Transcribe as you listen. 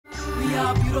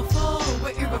are beautiful,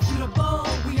 we're irrefutable,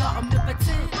 we are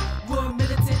omnipotent, we're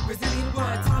militant, resilient, we're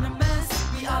autonomous.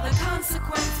 We are the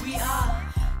consequence, we are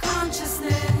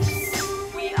consciousness.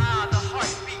 We are the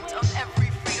heartbeat of every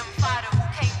freedom fighter who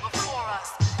came before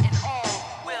us, and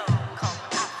all will come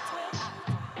after.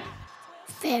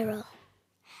 Feral,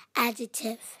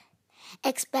 adjective,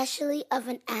 especially of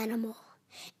an animal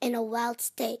in a wild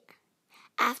state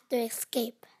after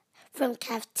escape from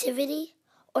captivity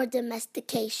or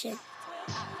domestication.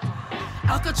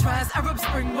 Alcatraz, Arab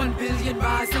Spring, 1 billion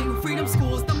rising. Freedom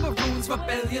schools, the Maroons,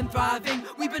 rebellion thriving.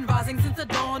 We've been rising since the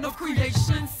dawn of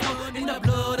creation. Sun in the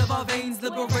blood of our veins,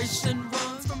 liberation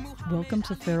runs from... Welcome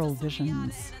to Feral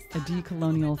Visions, a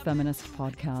decolonial feminist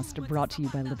podcast brought to you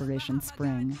by Liberation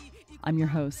Spring. I'm your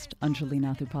host, Anjali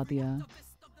Nathupadhyay.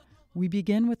 We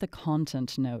begin with a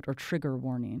content note or trigger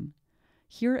warning.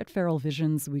 Here at Feral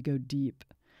Visions, we go deep,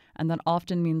 and that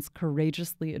often means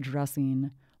courageously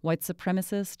addressing white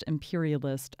supremacist,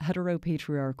 imperialist,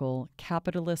 heteropatriarchal,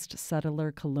 capitalist,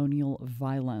 settler, colonial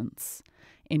violence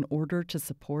in order to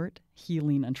support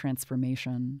healing and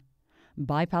transformation.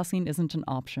 Bypassing isn't an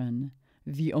option.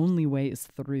 The only way is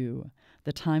through.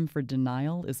 The time for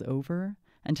denial is over,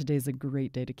 and today's a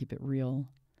great day to keep it real.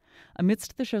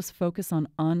 Amidst the show's focus on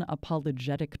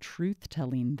unapologetic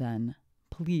truth-telling, then,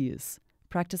 please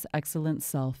practice excellent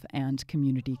self and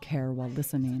community care while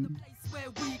listening. Where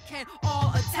we can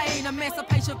all attain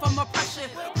emancipation from oppression,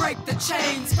 break the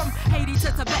chains from Haiti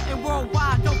to Tibet and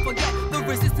worldwide. Don't forget the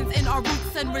resistance in our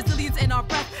roots and resilience in our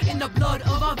breath, in the blood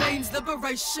of our veins.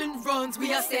 Liberation runs.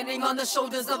 We are standing on the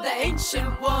shoulders of the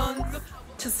ancient ones.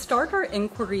 To start our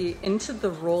inquiry into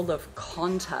the role of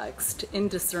context in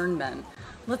discernment,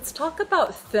 let's talk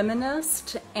about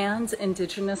feminist and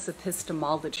indigenous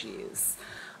epistemologies.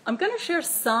 I'm going to share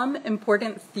some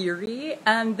important theory,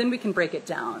 and then we can break it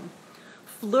down.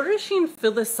 Flourishing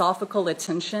philosophical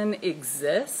attention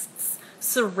exists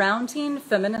surrounding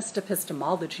feminist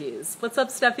epistemologies. What's up,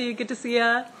 Steffi? Good to see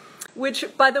ya. Which,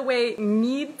 by the way,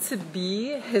 need to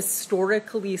be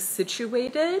historically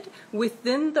situated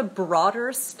within the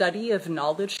broader study of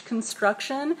knowledge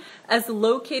construction as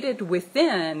located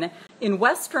within, in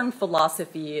Western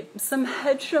philosophy, some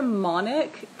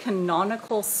hegemonic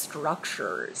canonical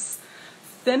structures.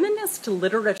 Feminist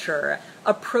literature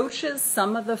approaches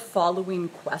some of the following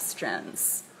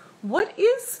questions. What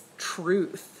is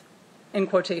truth, in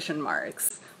quotation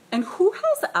marks, and who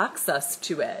has access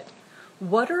to it?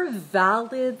 What are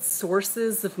valid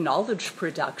sources of knowledge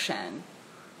production?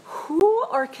 Who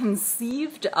are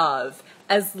conceived of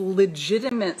as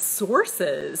legitimate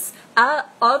sources of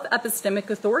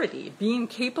epistemic authority, being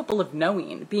capable of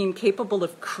knowing, being capable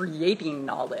of creating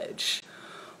knowledge?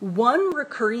 One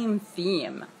recurring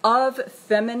theme of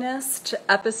feminist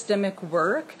epistemic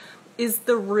work is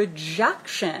the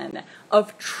rejection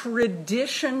of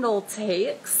traditional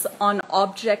takes on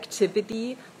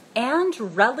objectivity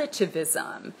and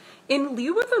relativism in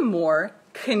lieu of a more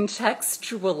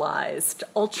contextualized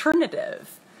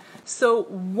alternative. So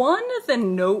one of the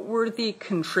noteworthy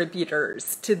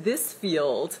contributors to this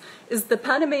field is the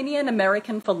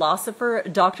Panamanian-American philosopher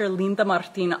Dr. Linda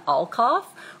Martin Alcoff,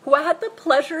 who I had the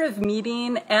pleasure of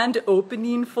meeting and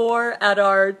opening for at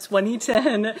our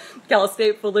 2010 Cal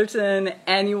State Fullerton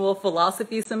Annual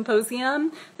Philosophy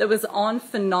Symposium that was on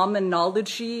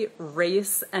phenomenology,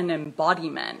 race, and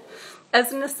embodiment.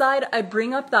 As an aside, I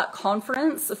bring up that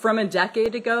conference from a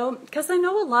decade ago because I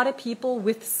know a lot of people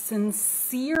with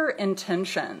sincere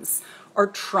intentions are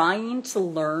trying to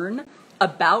learn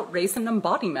about race and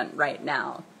embodiment right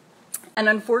now, and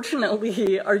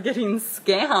unfortunately are getting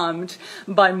scammed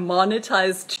by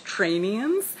monetized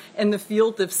trainings in the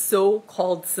field of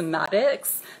so-called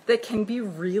semantics that can be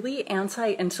really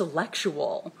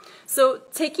anti-intellectual. So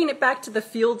taking it back to the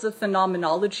fields of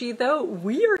phenomenology, though,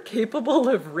 we are capable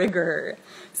of rigor.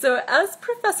 So as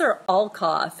Professor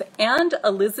Alcoff and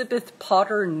Elizabeth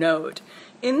Potter note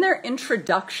in their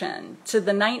introduction to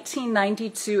the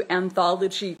 1992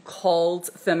 anthology called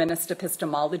Feminist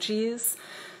Epistemologies,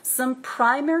 some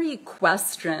primary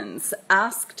questions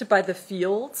asked by the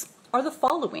field are the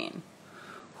following.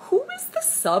 Who is the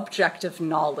subject of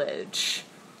knowledge?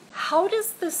 How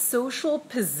does the social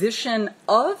position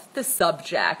of the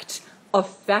subject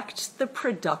affect the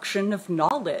production of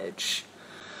knowledge?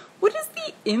 What is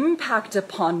the impact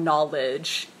upon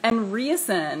knowledge and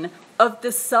reason of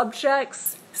the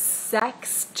subject's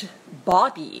sexed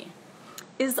body?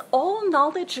 Is all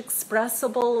knowledge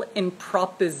expressible in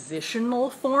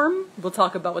propositional form? We'll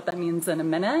talk about what that means in a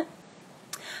minute.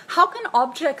 How can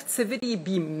objectivity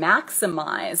be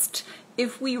maximized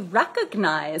if we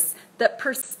recognize that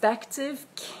perspective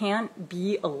can't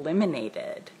be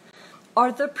eliminated?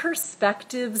 Are the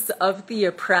perspectives of the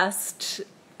oppressed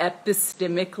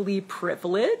epistemically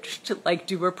privileged? Like,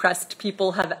 do oppressed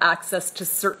people have access to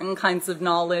certain kinds of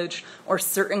knowledge or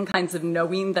certain kinds of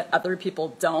knowing that other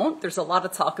people don't? There's a lot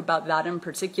of talk about that in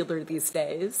particular these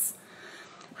days.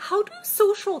 How do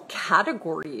social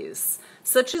categories,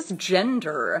 such as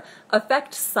gender,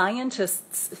 affect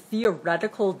scientists'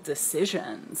 theoretical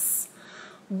decisions?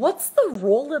 What's the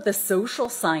role of the social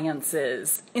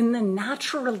sciences in the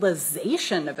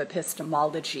naturalization of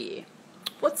epistemology?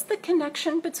 What's the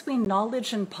connection between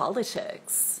knowledge and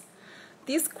politics?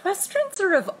 These questions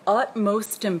are of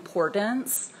utmost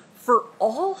importance for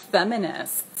all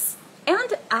feminists and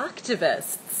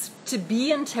activists to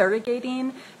be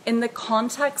interrogating in the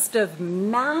context of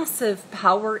massive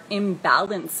power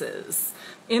imbalances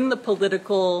in the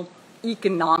political,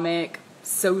 economic,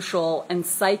 social, and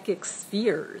psychic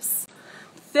spheres.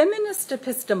 Feminist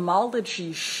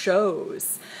epistemology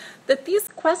shows that these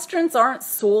questions aren't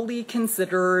solely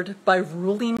considered by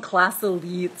ruling class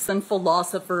elites and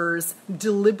philosophers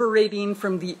deliberating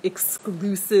from the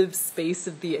exclusive space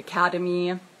of the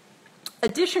academy.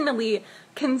 Additionally,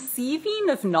 conceiving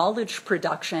of knowledge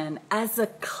production as a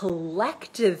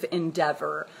collective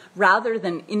endeavor rather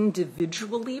than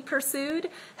individually pursued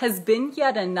has been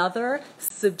yet another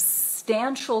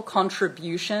substantial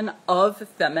contribution of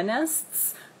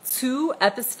feminists to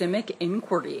epistemic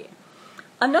inquiry.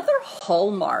 Another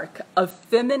hallmark of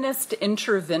feminist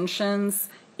interventions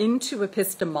into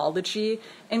epistemology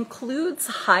includes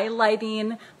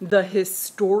highlighting the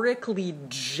historically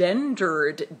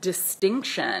gendered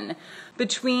distinction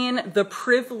between the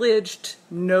privileged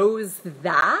knows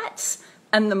that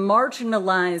and the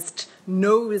marginalized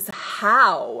knows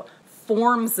how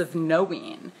forms of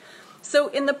knowing. So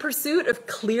in the pursuit of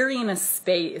clearing a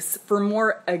space for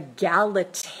more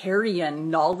egalitarian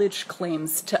knowledge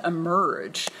claims to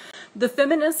emerge, the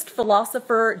feminist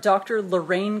philosopher Dr.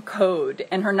 Lorraine Code,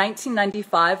 in her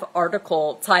 1995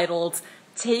 article titled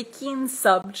 "Taking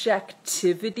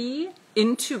Subjectivity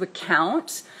into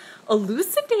Account,"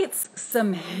 elucidates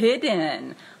some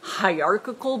hidden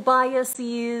hierarchical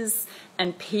biases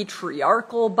and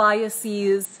patriarchal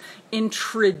biases in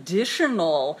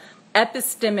traditional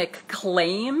epistemic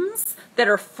claims that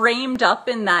are framed up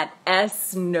in that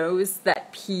S knows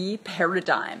that P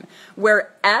paradigm,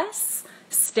 where S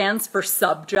stands for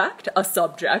subject, a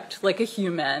subject, like a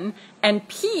human, and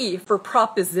P for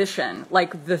proposition,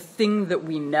 like the thing that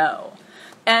we know.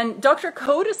 And Dr.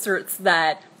 Code asserts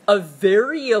that a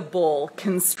variable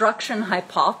construction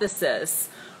hypothesis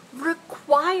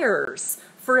requires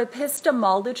for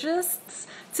epistemologists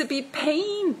to be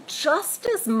paying just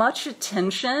as much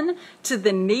attention to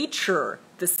the nature,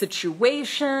 the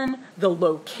situation, the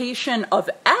location of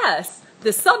S,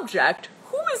 the subject,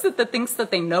 who is it that thinks that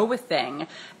they know a thing,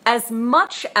 as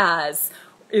much as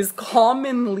is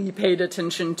commonly paid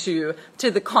attention to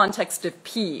the context of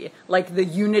P, like the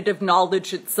unit of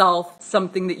knowledge itself,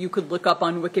 something that you could look up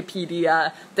on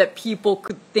Wikipedia, that people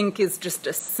could think is just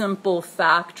a simple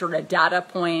fact or a data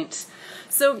point.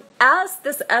 So as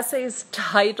this essay's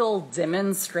title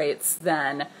demonstrates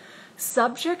then,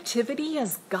 subjectivity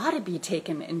has got to be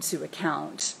taken into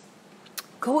account.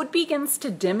 Code begins to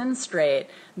demonstrate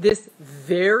this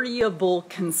variable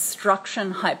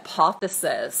construction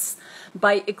hypothesis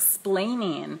by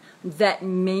explaining that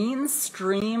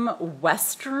mainstream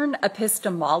Western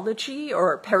epistemology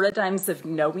or paradigms of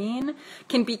knowing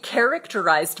can be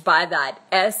characterized by that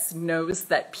S knows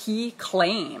that P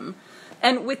claim.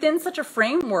 And within such a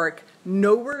framework,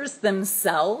 knowers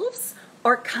themselves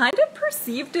are kind of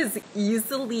perceived as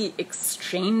easily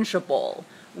exchangeable,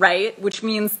 right? Which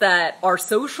means that our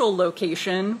social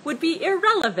location would be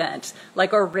irrelevant,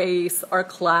 like our race, our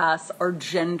class, our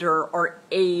gender, our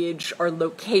age, our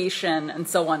location, and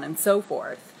so on and so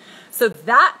forth. So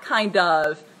that kind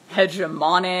of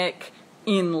hegemonic,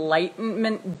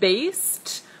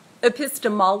 enlightenment-based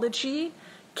epistemology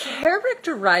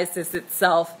characterizes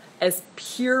itself as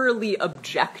purely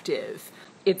objective.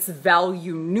 It's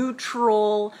value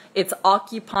neutral, it's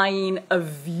occupying a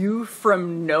view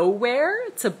from nowhere,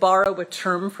 to borrow a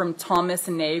term from Thomas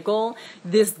Nagel,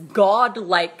 this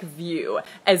godlike view,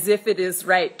 as if it is,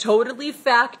 right, totally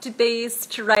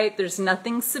fact-based, right, there's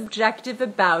nothing subjective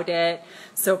about it.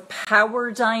 So power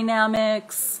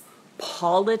dynamics,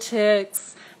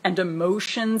 politics, and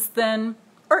emotions then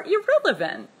are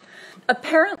irrelevant.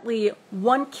 Apparently,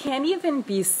 one can't even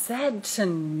be said to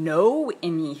know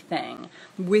anything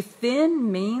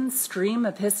within mainstream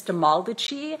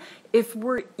epistemology if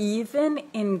we're even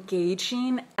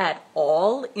engaging at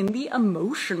all in the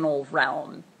emotional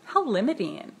realm. How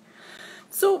limiting.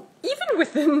 So even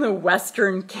within the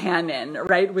Western canon,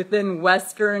 right, within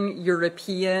Western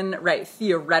European, right,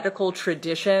 theoretical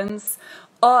traditions,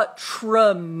 a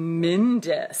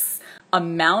tremendous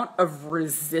amount of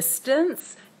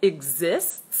resistance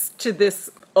exists to this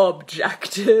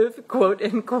objective, quote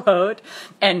unquote,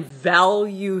 and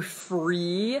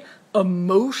value-free,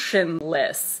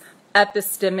 emotionless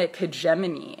epistemic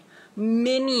hegemony.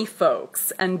 Many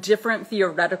folks and different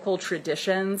theoretical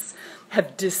traditions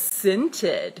have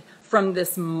dissented from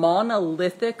this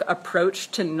monolithic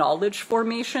approach to knowledge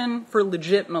formation for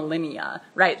legit millennia,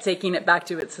 right? Taking it back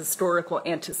to its historical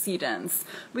antecedents.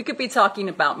 We could be talking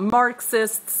about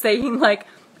Marxists saying, like,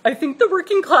 I think the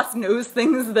working class knows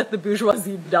things that the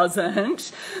bourgeoisie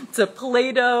doesn't, to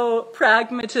Plato,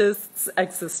 pragmatists,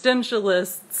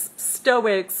 existentialists,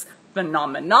 Stoics,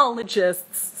 phenomenologists,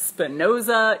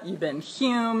 Spinoza, even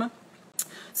Hume.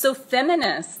 So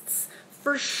feminists,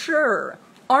 for sure,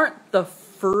 aren't the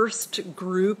first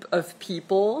group of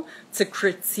people to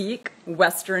critique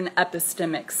Western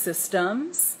epistemic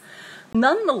systems.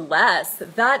 Nonetheless,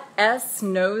 that S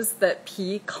knows that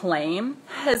P claim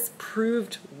has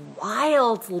proved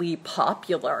wildly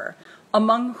popular.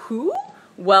 Among who?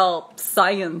 Well,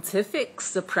 scientific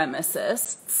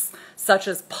supremacists, such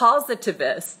as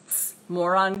positivists,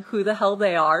 more on who the hell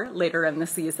they are later in the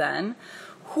season,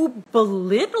 who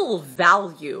belittle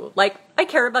value. Like, I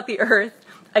care about the earth,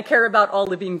 I care about all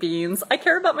living beings, I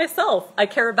care about myself, I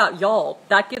care about y'all.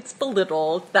 That gets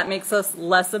belittled, that makes us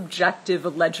less objective,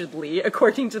 allegedly,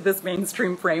 according to this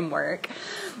mainstream framework.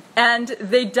 And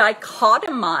they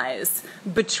dichotomize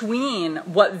between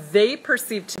what they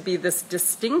perceive to be this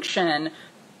distinction,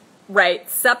 right,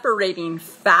 separating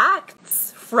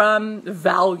facts from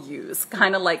values,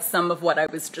 kind of like some of what I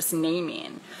was just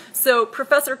naming. So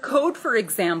Professor Code, for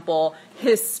example,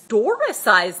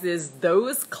 historicizes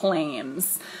those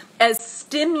claims as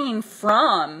stemming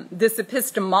from this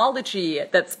epistemology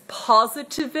that's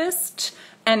positivist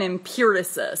and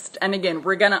empiricist. And again,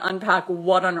 we're going to unpack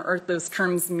what on earth those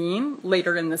terms mean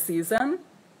later in the season,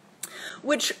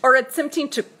 which are attempting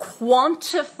to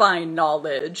quantify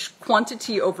knowledge,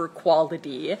 quantity over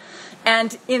quality.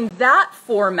 And in that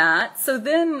format, so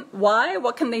then why?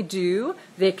 What can they do?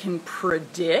 They can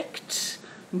predict,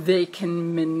 they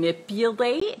can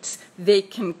manipulate, they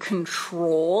can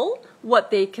control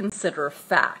what they consider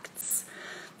facts.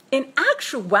 In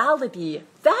actuality,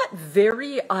 that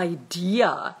very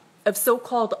idea of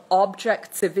so-called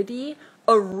objectivity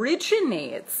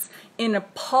originates in a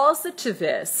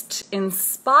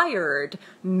positivist-inspired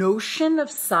notion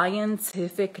of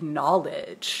scientific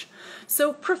knowledge.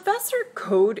 So Professor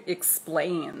Code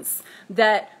explains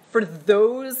that for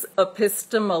those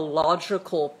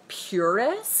epistemological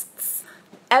purists,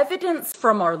 evidence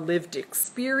from our lived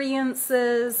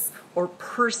experiences or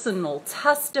personal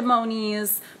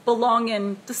testimonies belong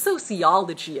in the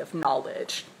sociology of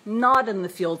knowledge, not in the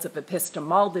fields of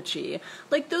epistemology.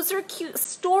 Like, those are cute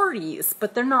stories,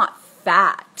 but they're not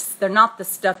facts. They're not the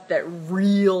stuff that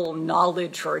real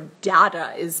knowledge or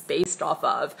data is based off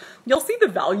of. You'll see the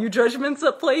value judgments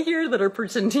at play here that are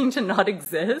pretending to not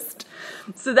exist.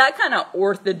 So that kind of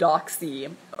orthodoxy,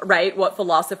 right, what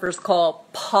philosophers call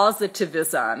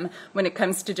positivism when it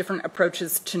comes to different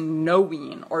approaches to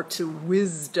knowing or to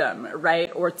wisdom,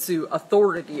 right, or to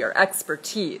authority or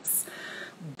expertise,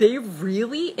 they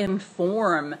really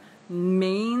inform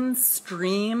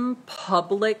mainstream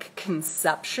public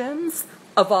conceptions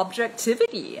of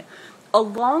objectivity,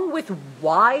 along with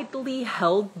widely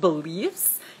held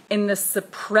beliefs in the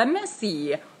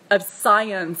supremacy of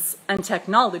science and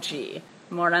technology.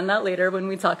 More on that later when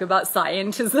we talk about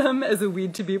scientism as a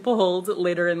weed to be pulled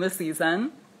later in the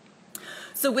season.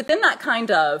 So within that kind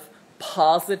of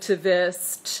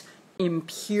positivist,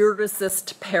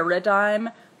 empiricist paradigm,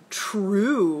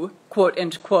 true, quote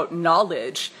unquote,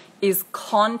 knowledge is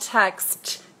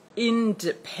context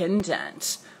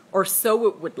independent, or so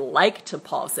it would like to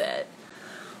posit.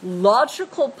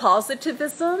 Logical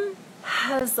positivism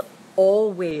has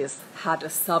always had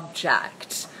a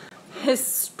subject.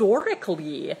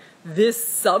 Historically, this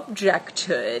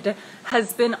subjecthood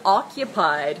has been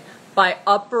occupied by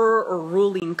upper or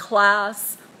ruling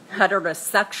class,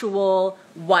 heterosexual,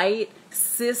 white,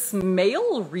 cis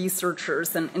male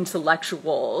researchers and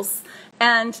intellectuals,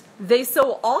 and they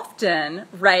so often,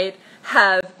 right,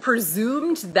 have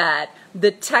presumed that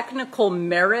the technical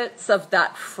merits of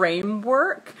that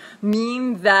framework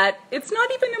mean that it's not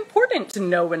even important to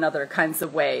know in other kinds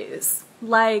of ways,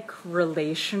 like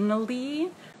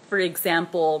relationally. For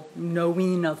example,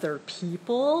 knowing other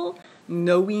people,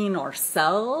 knowing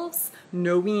ourselves,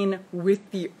 knowing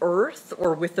with the earth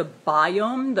or with the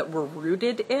biome that we're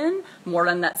rooted in. More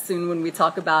on that soon when we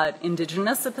talk about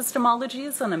indigenous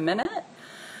epistemologies in a minute.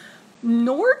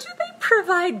 Nor do they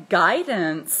provide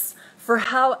guidance for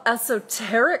how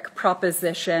esoteric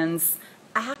propositions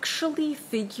actually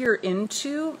figure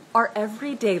into our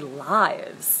everyday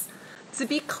lives. To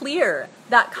be clear,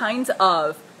 that kind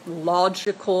of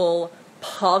logical,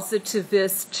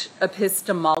 positivist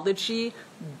epistemology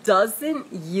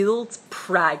doesn't yield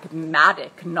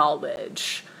pragmatic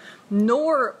knowledge,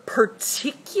 nor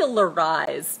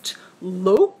particularized,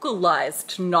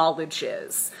 localized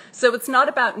knowledges. So it's not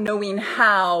about knowing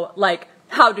how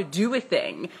to do a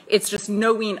thing. It's just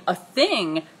knowing a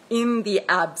thing in the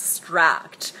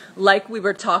abstract, like we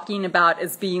were talking about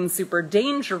as being super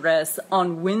dangerous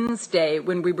on Wednesday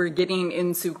when we were getting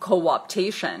into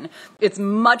co-optation. It's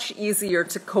much easier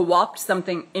to co-opt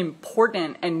something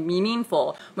important and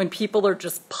meaningful when people are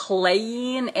just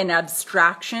playing an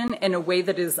abstraction in a way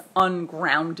that is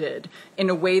ungrounded, in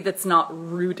a way that's not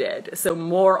rooted. So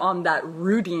more on that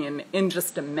rooting in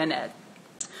just a minute.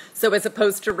 So as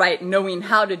opposed to, knowing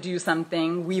how to do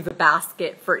something, weave a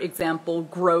basket, for example,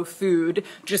 grow food,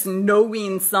 just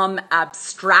knowing some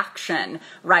abstraction,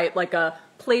 like a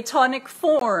Platonic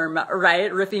form,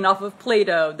 riffing off of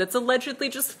Plato, that's allegedly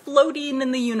just floating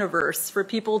in the universe for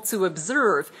people to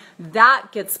observe, that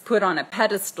gets put on a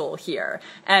pedestal here.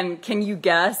 And can you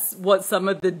guess what some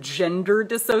of the gender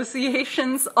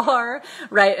dissociations are,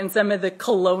 and some of the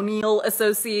colonial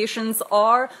associations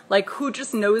are? Like who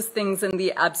just knows things in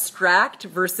the abstract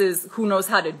versus who knows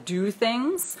how to do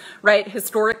things,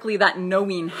 Historically, that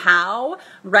knowing how,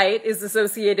 is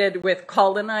associated with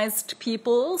colonized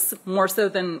peoples, more so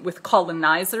than with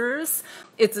colonizers.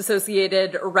 It's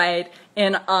associated,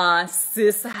 in a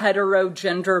cis hetero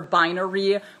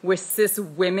binary with cis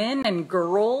women and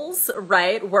girls,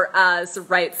 whereas,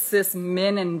 cis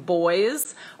men and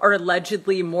boys are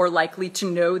allegedly more likely to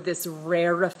know this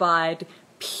rarefied,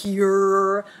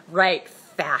 pure,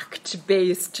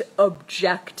 fact-based,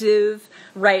 objective,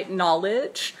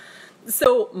 knowledge.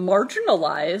 So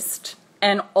marginalized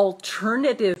and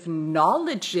alternative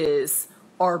knowledges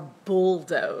are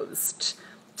bulldozed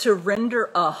to render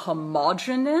a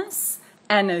homogeneous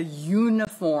and a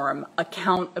uniform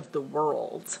account of the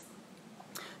world.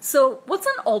 So what's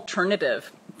an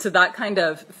alternative to that kind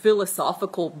of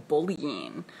philosophical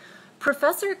bullying?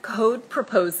 Professor Code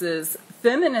proposes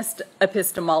feminist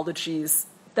epistemologies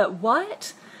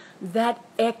that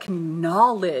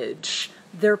acknowledge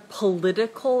their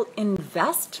political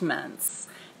investments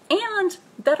and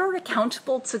that are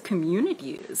accountable to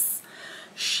communities.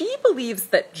 She believes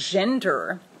that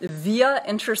gender, via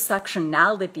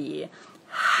intersectionality,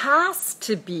 has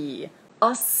to be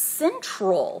a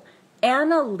central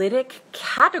analytic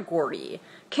category,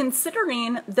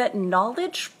 considering that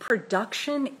knowledge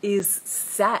production is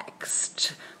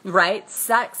sexed,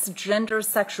 Sex, gender,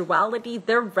 sexuality,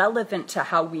 they're relevant to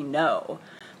how we know.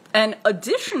 And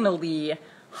additionally,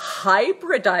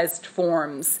 hybridized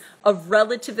forms of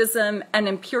relativism and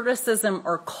empiricism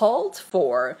are called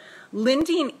for,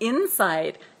 lending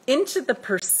insight into the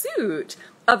pursuit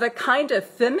of a kind of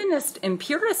feminist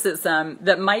empiricism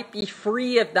that might be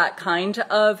free of that kind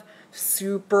of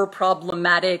super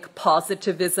problematic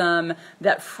positivism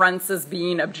that fronts as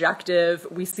being objective.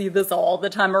 We see this all the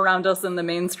time around us in the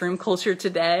mainstream culture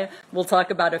today. We'll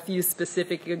talk about a few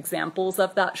specific examples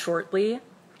of that shortly.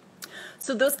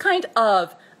 So those kind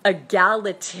of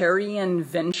egalitarian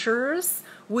ventures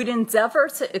would endeavor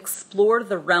to explore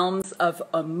the realms of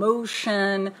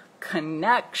emotion,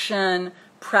 connection,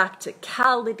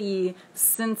 practicality,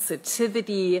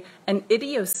 sensitivity, and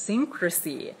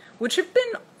idiosyncrasy, which have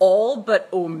been all but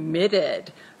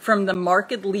omitted from the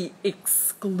markedly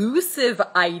exclusive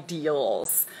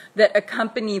ideals that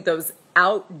accompany those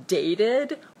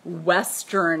outdated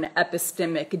Western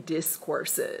epistemic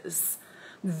discourses.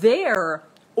 Their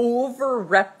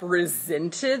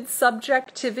overrepresented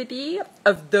subjectivity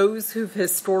of those who've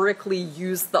historically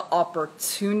used the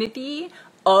opportunity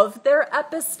of their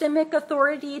epistemic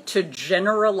authority to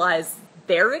generalize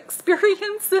their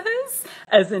experiences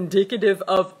as indicative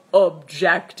of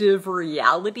objective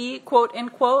reality, quote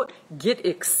unquote, get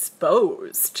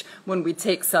exposed when we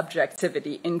take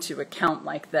subjectivity into account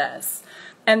like this.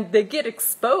 And they get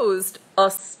exposed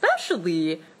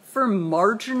especially for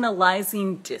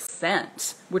marginalizing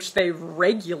dissent, which they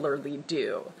regularly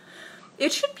do.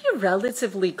 It should be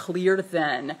relatively clear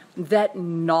then that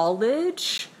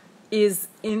knowledge is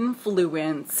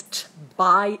influenced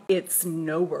by its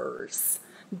knowers,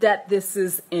 that this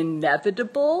is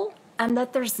inevitable and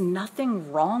that there's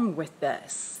nothing wrong with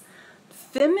this.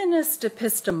 feminist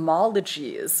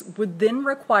epistemologies would then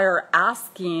require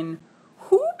asking,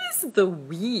 who is the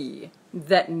we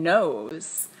that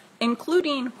knows,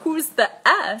 including who's the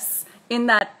S in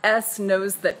that S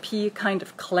knows that P kind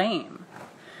of claim.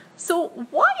 So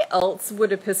why else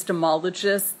would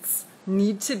epistemologists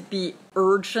need to be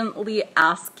urgently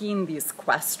asking these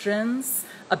questions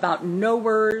about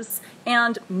knowers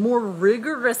and more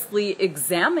rigorously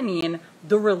examining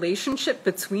the relationship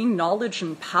between knowledge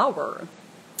and power?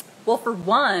 Well, for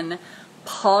one,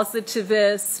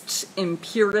 positivist,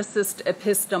 empiricist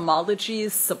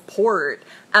epistemologies support,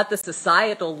 at the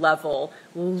societal level,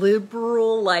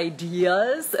 liberal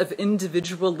ideas of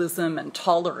individualism and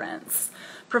tolerance.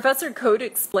 Professor Cote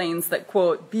explains that,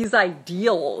 quote, these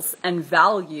ideals and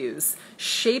values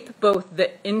shape both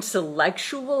the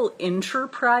intellectual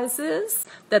enterprises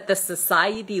that the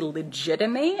society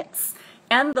legitimates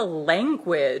and the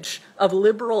language of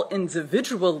liberal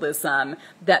individualism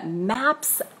that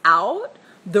maps out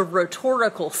the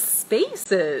rhetorical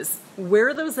spaces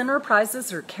where those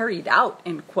enterprises are carried out,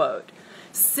 end quote.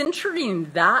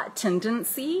 Centering that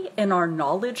tendency in our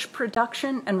knowledge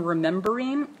production and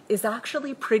remembering is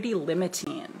actually pretty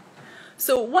limiting.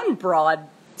 So one broad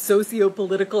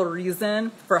sociopolitical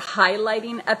reason for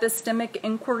highlighting epistemic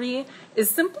inquiry is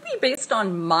simply based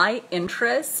on my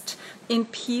interest in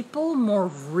people more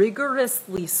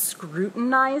rigorously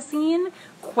scrutinizing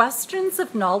questions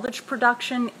of knowledge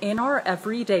production in our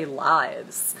everyday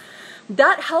lives.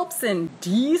 That helps in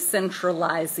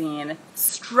decentralizing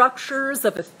structures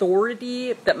of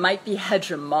authority that might be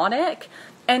hegemonic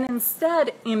and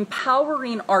instead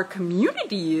empowering our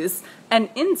communities and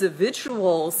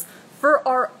individuals for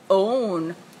our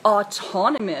own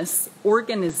autonomous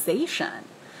organization.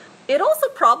 It also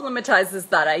problematizes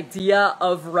that idea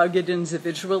of rugged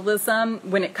individualism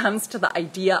when it comes to the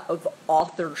idea of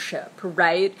authorship,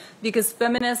 right? Because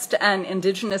feminist and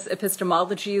indigenous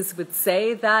epistemologies would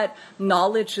say that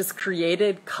knowledge is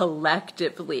created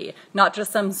collectively, not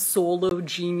just some solo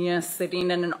genius sitting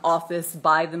in an office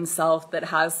by themselves that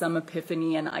has some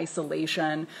epiphany in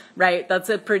isolation, right? That's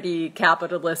a pretty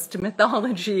capitalist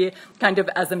mythology, kind of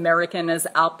as American as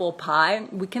apple pie.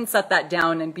 We can set that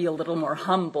down and be a little more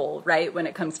humble, right, when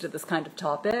it comes to this kind of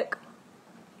topic.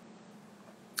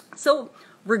 So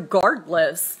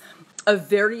regardless of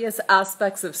various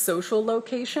aspects of social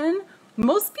location,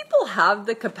 most people have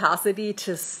the capacity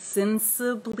to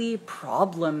sensibly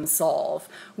problem solve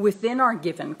within our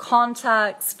given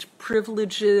context,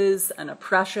 privileges, and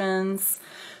oppressions.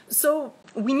 So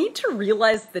we need to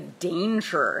realize the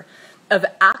danger of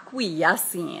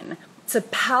acquiescing to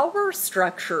power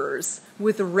structures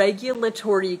with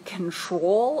regulatory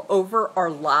control over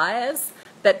our lives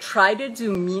that try to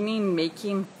do meaning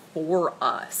making for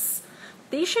us.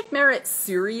 They should merit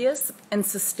serious and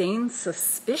sustained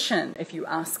suspicion, if you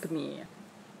ask me.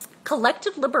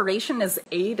 Collective liberation is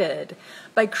aided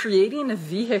by creating a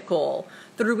vehicle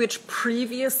through which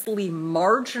previously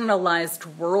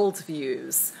marginalized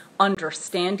worldviews,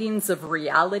 understandings of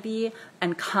reality,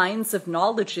 and kinds of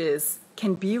knowledges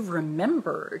can be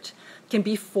remembered, can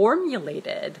be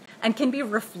formulated, and can be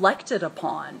reflected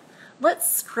upon.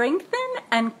 Let's strengthen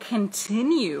and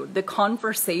continue the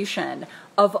conversation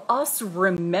of us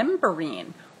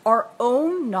remembering our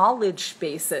own knowledge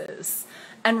bases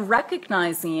and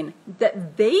recognizing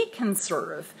that they can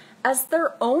serve as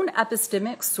their own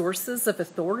epistemic sources of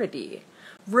authority.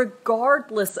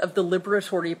 Regardless of the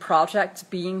liberatory project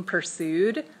being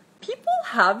pursued, people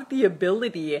have the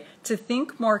ability to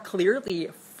think more clearly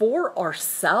for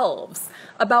ourselves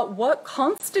about what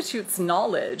constitutes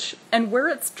knowledge and where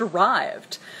it's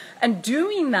derived. And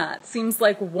doing that seems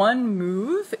like one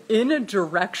move in a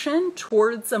direction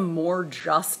towards a more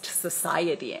just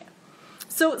society.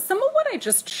 So some of what I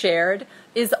just shared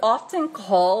is often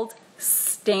called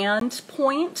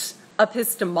standpoint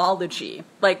epistemology,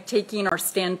 like taking our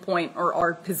standpoint or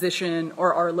our position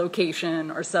or our location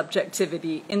or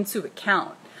subjectivity into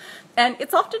account. And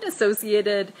it's often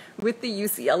associated with the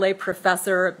UCLA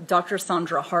professor, Dr.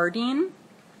 Sandra Harding,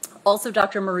 also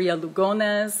Dr. Maria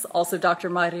Lugones, also Dr.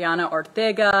 Mariana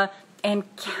Ortega, and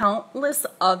countless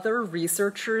other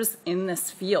researchers in this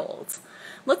field.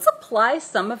 Let's apply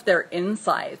some of their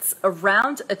insights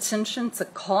around attention to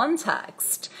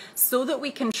context so that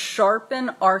we can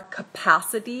sharpen our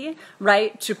capacity,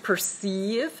 right, to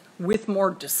perceive with more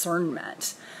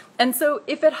discernment. And so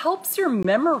if it helps your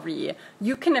memory,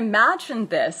 you can imagine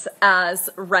this as,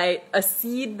 right, a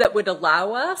seed that would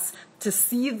allow us to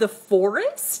see the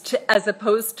forest as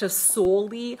opposed to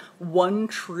solely one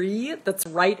tree that's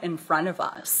right in front of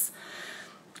us.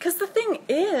 Because the thing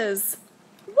is,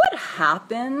 What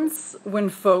happens when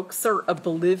folks are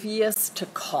oblivious to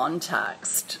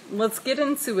context? Let's get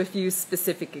into a few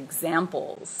specific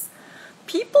examples.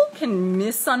 People can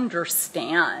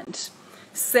misunderstand,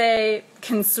 say,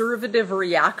 conservative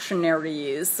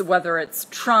reactionaries, whether it's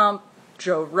Trump,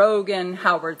 Joe Rogan,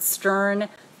 Howard Stern,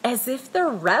 as if they're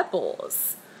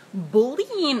rebels.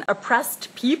 Bullying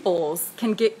oppressed peoples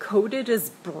can get coded as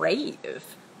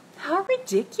brave. How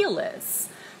ridiculous.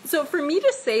 So for me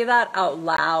to say that out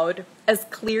loud, as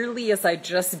clearly as I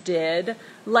just did,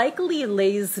 likely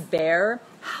lays bare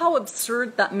how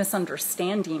absurd that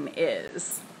misunderstanding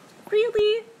is.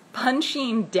 Really?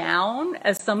 Punching down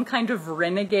as some kind of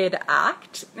renegade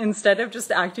act instead of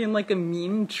just acting like a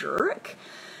mean jerk?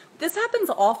 This happens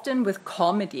often with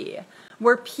comedy,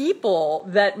 where people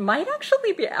that might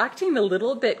actually be acting a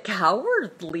little bit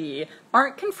cowardly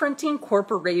aren't confronting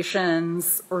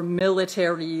corporations or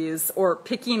militaries or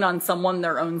picking on someone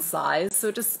their own size,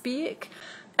 so to speak.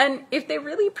 And if they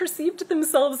really perceived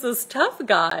themselves as tough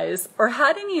guys or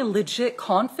had any legit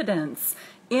confidence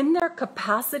in their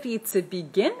capacity to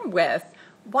begin with,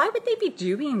 why would they be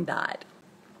doing that?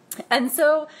 And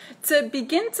so to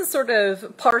begin to sort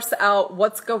of parse out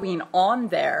what's going on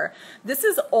there, this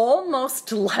is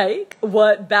almost like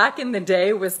what back in the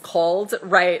day was called,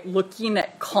 right, looking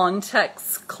at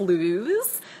context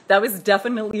clues. That was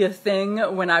definitely a thing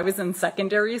when I was in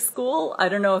secondary school. I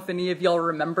don't know if any of y'all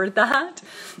remembered that.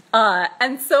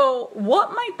 And so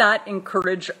what might that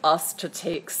encourage us to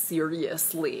take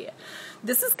seriously?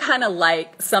 This is kind of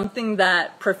like something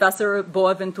that Professor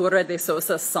Boaventura de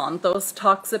Sousa Santos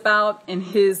talks about in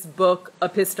his book,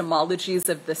 Epistemologies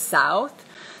of the South,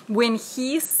 when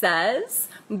he says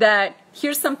that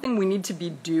here's something we need to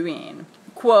be doing.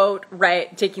 Quote,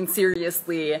 right, taking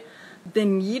seriously, the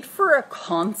need for a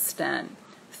constant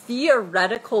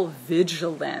theoretical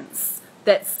vigilance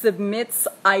that submits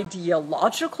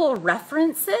ideological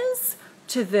references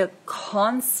to the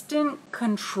constant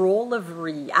control of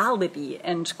reality,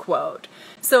 end quote.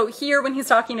 So here when he's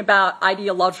talking about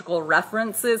ideological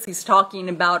references, he's talking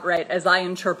about, right, as I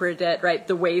interpret it, right,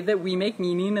 the way that we make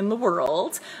meaning in the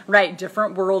world, right,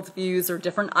 different worldviews or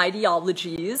different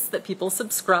ideologies that people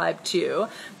subscribe to.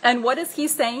 And what is he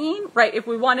saying, right, if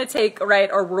we want to take, right,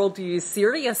 our worldviews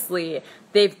seriously,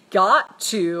 they've got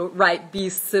to, right, be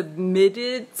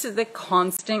submitted to the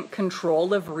constant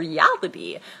control of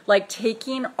reality, like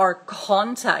taking our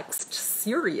context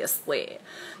seriously.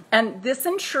 And this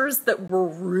ensures that we're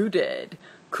rooted,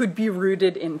 could be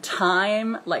rooted in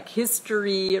time, like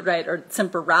history, right, or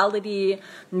temporality.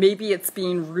 Maybe it's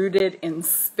being rooted in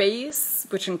space,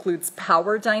 which includes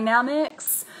power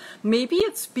dynamics. Maybe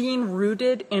it's being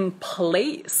rooted in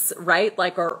place, right,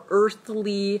 like our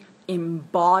earthly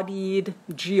embodied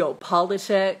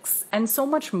geopolitics, and so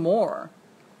much more.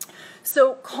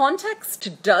 So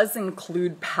context does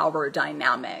include power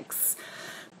dynamics.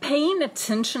 Paying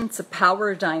attention to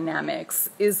power dynamics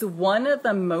is one of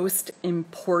the most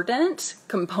important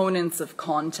components of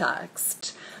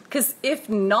context. Because if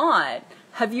not,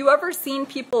 have you ever seen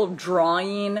people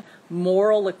drawing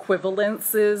moral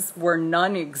equivalences where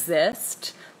none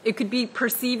exist? It could be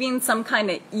perceiving some kind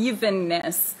of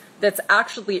evenness that's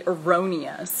actually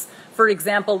erroneous. For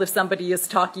example, if somebody is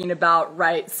talking about,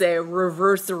 right, say,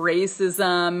 reverse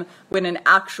racism, when in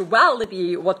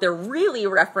actuality, what they're really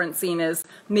referencing is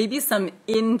maybe some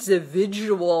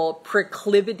individual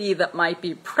proclivity that might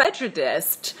be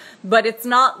prejudiced, but it's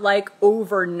not like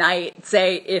overnight,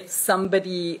 say, if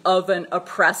somebody of an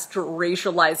oppressed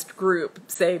racialized group,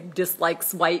 say,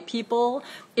 dislikes white people,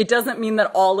 it doesn't mean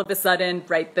that all of a sudden,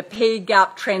 right, the pay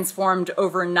gap transformed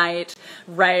overnight,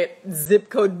 right, zip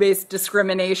code-based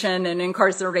discrimination and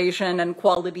incarceration and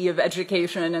quality of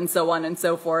education and so on and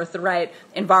so forth, right?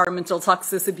 Environmental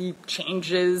toxicity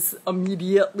changes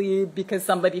immediately because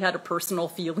somebody had a personal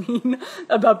feeling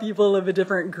about people of a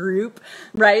different group,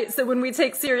 right? So when we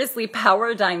take seriously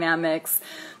power dynamics,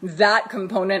 that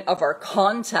component of our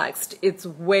context, it's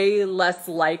way less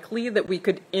likely that we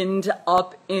could end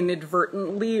up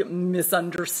inadvertently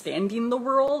misunderstanding the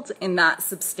world in that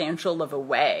substantial of a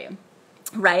way.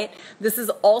 Right? This is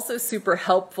also super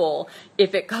helpful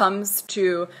if it comes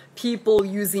to people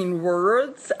using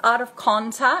words out of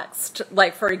context,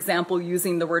 like, for example,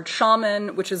 using the word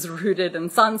shaman, which is rooted in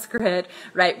Sanskrit,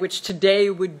 right, which today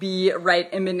would be, right,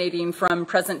 emanating from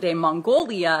present-day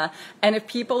Mongolia. And if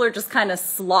people are just kind of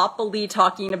sloppily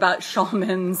talking about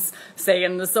shamans, say,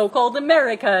 in the so-called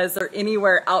Americas or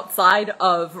anywhere outside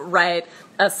of, right,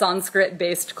 a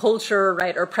Sanskrit-based culture,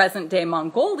 right, or present-day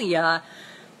Mongolia,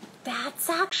 that's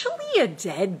actually a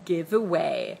dead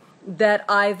giveaway that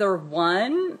either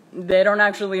one, they don't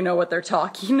actually know what they're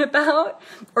talking about,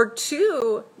 or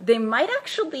two, they might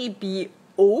actually be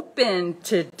open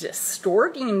to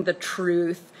distorting the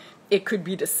truth. It could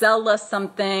be to sell us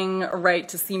something, right,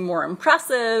 to seem more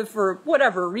impressive for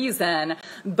whatever reason.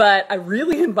 But I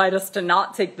really invite us to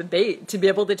not take the bait, to be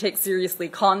able to take seriously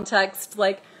context,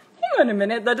 like, hang on a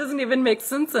minute, that doesn't even make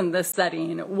sense in this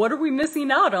setting. What are we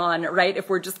missing out on, right, if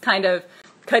we're just kind of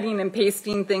cutting and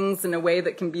pasting things in a way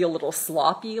that can be a little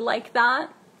sloppy like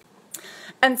that?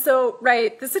 And so,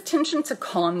 right, this attention to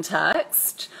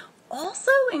context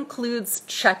also includes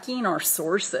checking our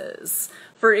sources.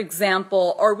 For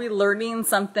example, are we learning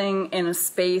something in a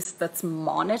space that's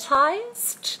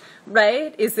monetized,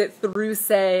 right? Is it through,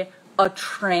 say, a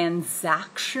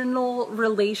transactional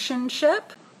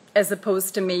relationship as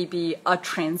opposed to maybe a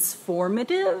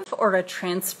transformative or a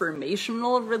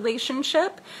transformational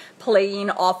relationship, playing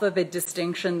off of a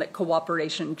distinction that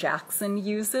Cooperation Jackson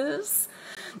uses?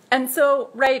 And so,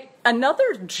 right,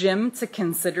 another gem to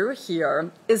consider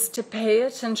here is to pay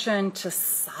attention to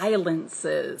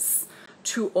silences,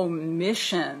 to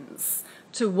omissions,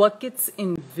 to what gets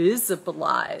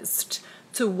invisibilized,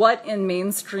 to what in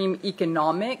mainstream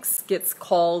economics gets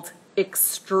called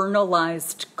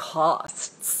externalized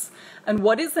costs. And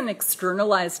what is an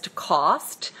externalized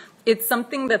cost? It's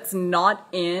something that's not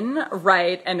in,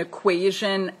 right, an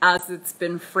equation as it's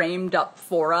been framed up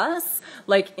for us,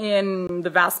 like in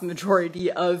the vast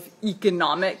majority of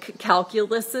economic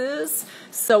calculuses.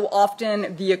 So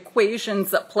often the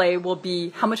equations at play will be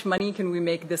how much money can we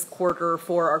make this quarter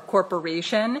for our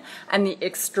corporation, and the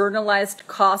externalized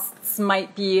costs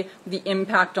might be the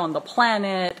impact on the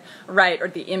planet, right, or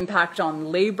the impact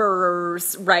on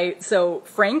laborers, right? So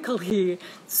frankly,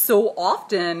 so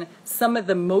often some of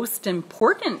the most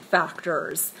important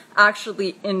factors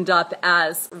actually end up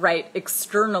as, right,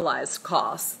 externalized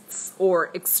costs or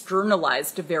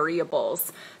externalized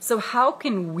variables. So how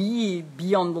can we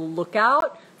be on the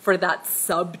lookout for that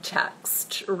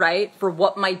subtext, right, for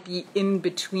what might be in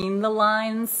between the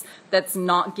lines that's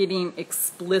not getting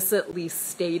explicitly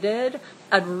stated?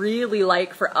 I'd really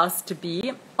like for us to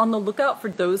be on the lookout for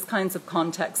those kinds of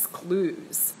context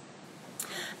clues.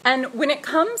 And when it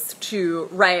comes to,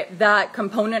 right, that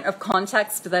component of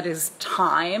context that is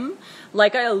time,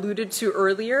 like I alluded to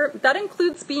earlier, that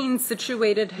includes being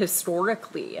situated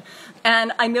historically.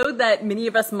 And I know that many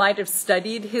of us might have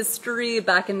studied history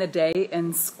back in the day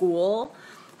in school.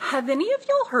 Have any of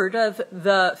y'all heard of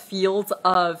the field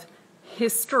of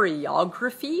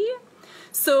historiography?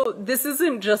 So this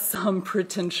isn't just some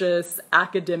pretentious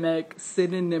academic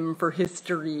synonym for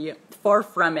history. Far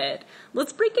from it.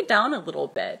 Let's break it down a little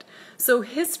bit. So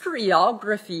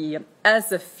historiography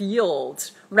as a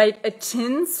field, right,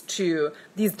 attends to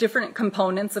these different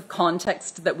components of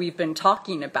context that we've been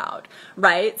talking about,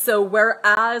 right? So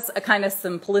whereas a kind of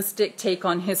simplistic take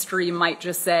on history might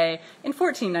just say, in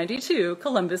 1492,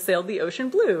 Columbus sailed the ocean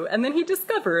blue, and then he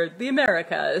discovered the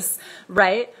Americas,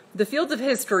 right? The field of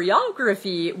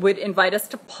historiography would invite us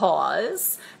to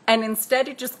pause and instead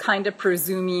of just kind of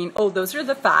presuming, oh, those are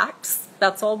the facts,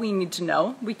 that's all we need to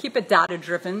know. We keep it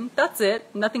data-driven, that's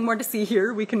it, nothing more to see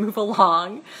here, we can move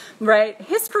along, right?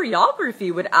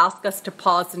 Historiography would ask us to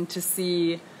pause and to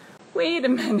see, wait a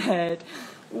minute,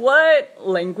 what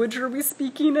language are we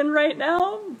speaking in right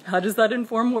now? How does that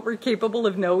inform what we're capable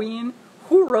of knowing?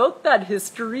 Who wrote that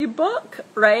history book,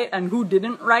 right? And who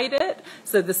didn't write it?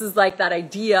 So this is like that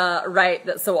idea, right,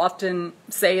 that so often,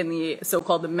 say in the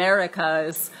so-called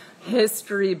Americas,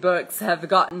 history books have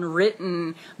gotten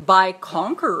written by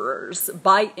conquerors,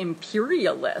 by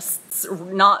imperialists,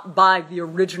 not by the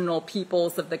original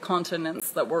peoples of the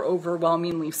continents that were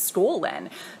overwhelmingly stolen.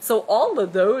 So all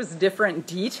of those different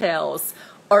details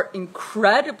are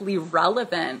incredibly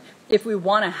relevant if we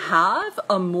want to have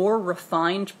a more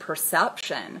refined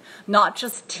perception, not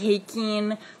just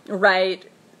taking,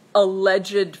 right,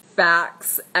 alleged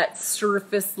facts at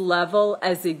surface level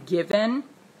as a given,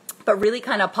 but really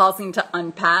kind of pausing to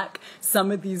unpack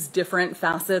some of these different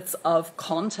facets of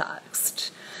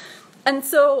context. And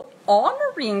so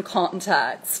honoring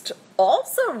context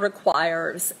also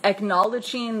requires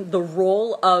acknowledging the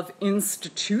role of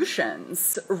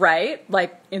institutions, right?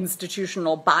 Like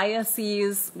institutional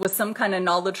biases with some kind of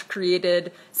knowledge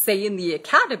created, say, in the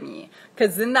academy,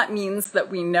 because then that means that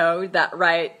we know that,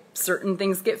 right, certain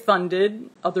things get funded,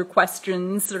 other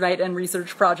questions, right, and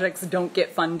research projects don't get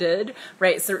funded,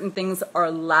 right? Certain things are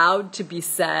allowed to be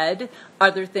said,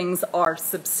 other things are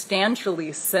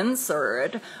substantially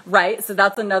censored, right? So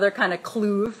that's another kind of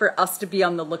clue for us to be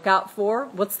on the lookout for.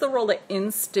 What's the role of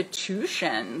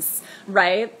institutions,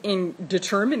 right, in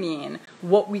determining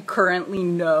what we currently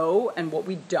know and what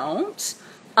we don't?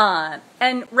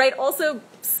 And, right, also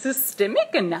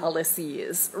systemic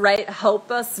analyses, right,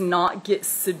 help us not get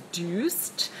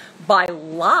seduced by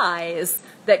lies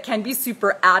that can be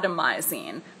super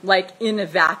atomizing, like in a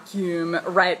vacuum,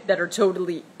 right, that are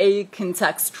totally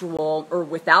acontextual or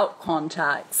without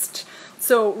context.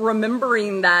 So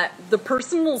remembering that the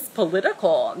personal's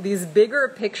political, these bigger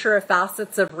picture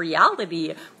facets of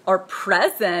reality are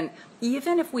present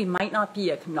even if we might not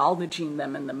be acknowledging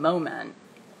them in the moment.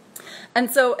 And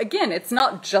so, again, it's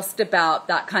not just about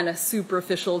that kind of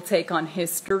superficial take on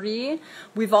history.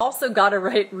 We've also got to,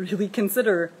 right, really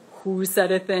consider who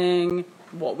said a thing,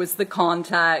 what was the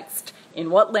context,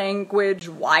 in what language,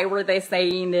 why were they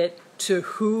saying it, to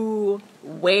who,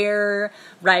 where,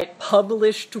 right,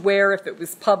 published where, if it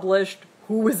was published,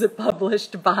 who was it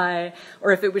published by,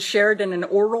 or if it was shared in an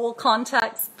oral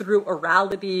context through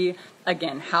orality,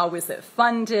 again, how was it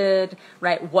funded,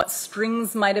 right, what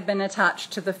strings might have been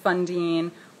attached to the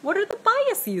funding, what are the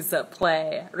biases at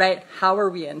play, right, how are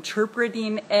we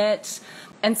interpreting it?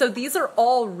 And so these are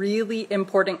all really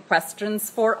important questions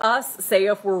for us, say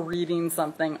if we're reading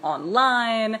something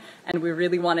online and we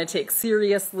really want to take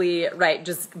seriously, right,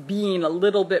 just being a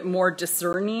little bit more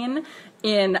discerning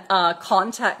in a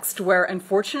context where,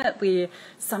 unfortunately,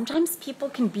 sometimes people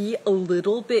can be a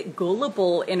little bit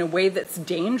gullible in a way that's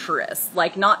dangerous,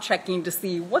 like not checking to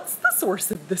see what's the source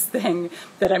of this thing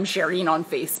that I'm sharing on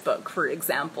Facebook, for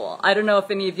example. I don't know if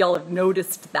any of y'all have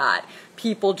noticed that.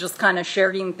 People just kind of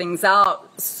sharing things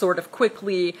out sort of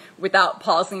quickly without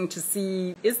pausing to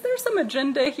see, is there some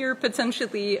agenda here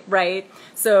potentially, right?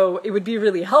 So it would be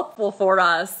really helpful for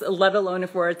us, let alone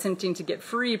if we're attempting to get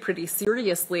free pretty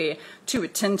seriously, to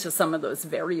attend to some of those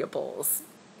variables.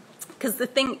 Because the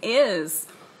thing is,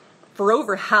 for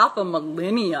over half a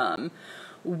millennium,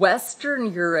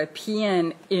 Western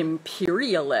European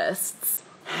imperialists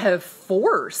have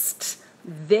forced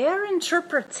their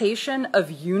interpretation of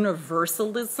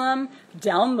universalism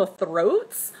down the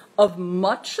throats of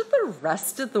much of the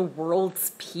rest of the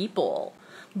world's people.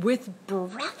 With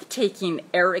breathtaking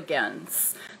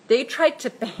arrogance, they tried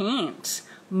to paint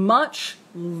much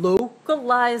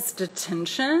localized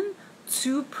attention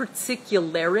to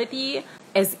particularity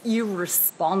as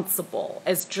irresponsible,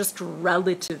 as just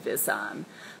relativism.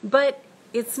 But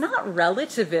it's not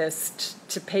relativist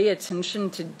to pay attention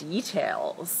to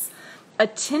details.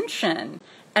 Attention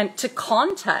and to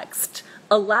context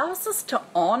allows us to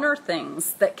honor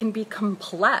things that can be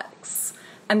complex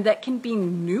and that can be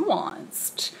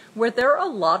nuanced, where there are a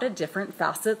lot of different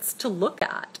facets to look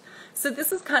at. So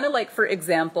this is kind of like, for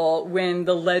example, when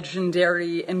the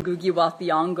legendary Ngugi wa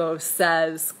Thiong'o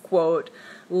says, quote,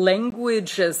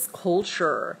 "Language as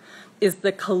culture is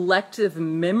the collective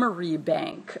memory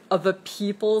bank of a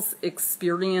people's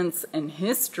experience and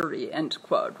history," end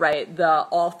quote, right? The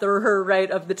author, right,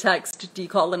 of the text,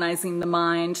 Decolonizing the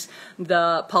Mind,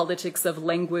 the politics of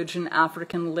language in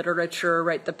African literature,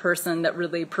 right? The person that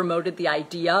really promoted the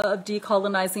idea of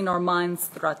decolonizing our minds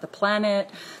throughout the planet,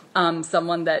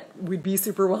 someone that we'd be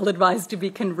super well advised to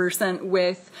be conversant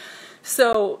with.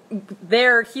 So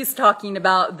there he's talking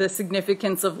about the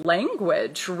significance of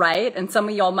language, right? And some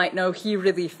of y'all might know he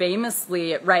really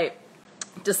famously, right,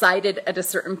 decided at a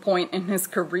certain point in his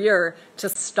career to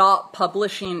stop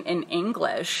publishing in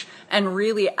English and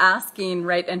really asking,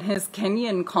 right, in his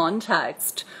Kenyan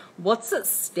context, what's at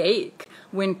stake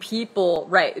when people,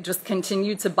 right, just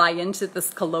continue to buy into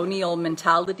this colonial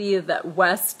mentality that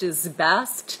West is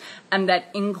best and that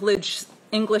English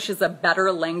is a better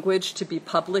language to be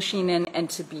publishing in and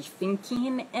to be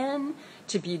thinking in,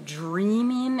 to be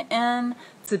dreaming in,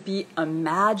 to be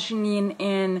imagining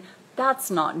in.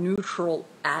 That's not neutral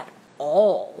at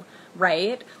all,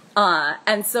 right?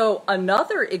 And so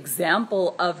another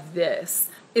example of this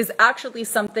is actually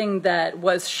something that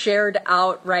was shared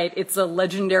out, right? It's a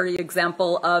legendary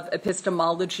example of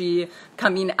epistemology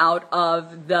coming out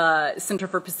of the Center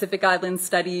for Pacific Island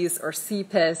Studies, or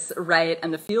CPIS, right?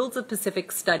 And the fields of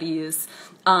Pacific Studies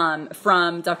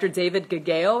from Dr. David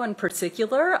Gageo in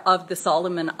particular of the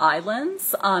Solomon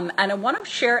Islands. And I want to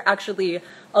share actually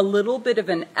a little bit of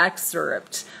an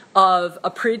excerpt of a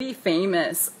pretty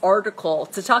famous article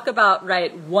to talk about,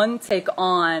 right, one take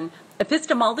on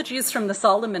epistemologies from the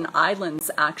Solomon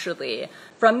Islands, actually,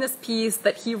 from this piece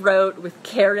that he wrote with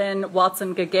Karen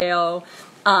Watson-Gageo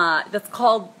that's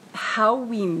called How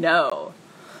We Know.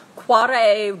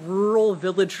 Quarae rural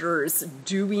villagers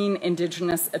doing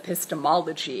indigenous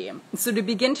epistemology. So to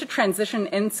begin to transition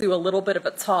into a little bit of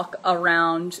a talk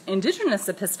around indigenous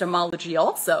epistemology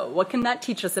also, what can that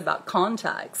teach us about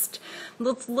context?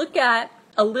 Let's look at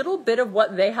a little bit of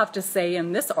what they have to say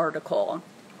in this article.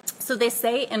 So they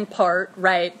say in part,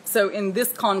 right, so in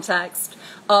this context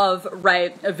of,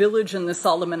 right, a village in the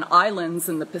Solomon Islands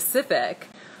in the Pacific,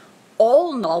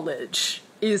 all knowledge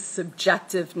is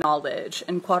subjective knowledge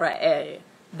in Quarae.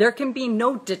 There can be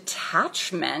no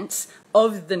detachment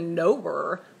of the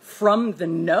knower from the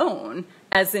known,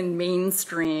 as in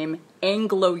mainstream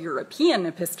Anglo-European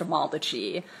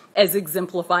epistemology, as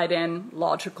exemplified in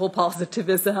logical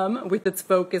positivism with its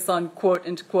focus on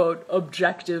quote-unquote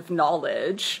objective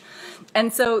knowledge.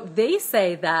 And so they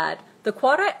say that the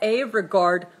Quarae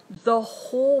regard the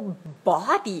whole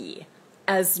body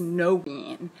as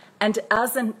knowing and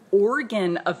as an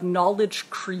organ of knowledge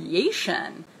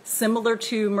creation, similar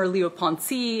to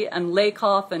Merleau-Ponty and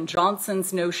Lakoff and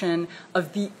Johnson's notion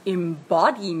of the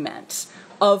embodiment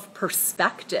of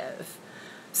perspective.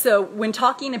 So when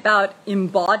talking about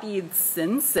embodied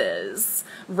senses,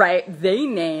 right, they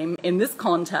name in this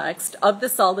context of the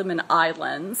Solomon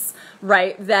Islands,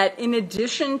 right, that in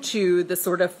addition to the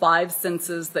sort of 5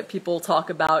 senses that people talk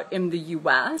about in the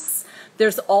US,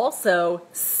 there's also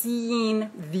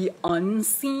seeing the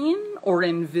unseen or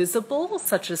invisible,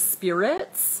 such as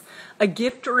spirits, a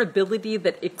gift or ability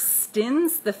that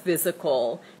extends the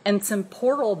physical and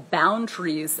temporal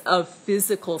boundaries of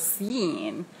physical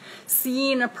seeing.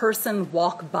 Seeing a person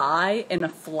walk by in a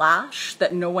flash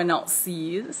that no one else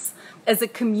sees, as a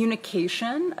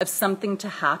communication of something to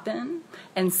happen,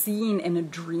 and seeing in a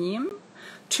dream.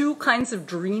 2 kinds of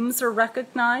dreams are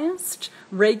recognized: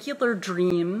 regular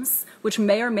dreams, which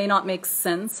may or may not make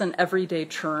sense in everyday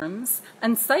terms,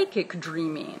 and psychic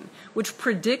dreaming, which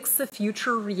predicts a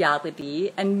future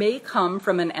reality and may come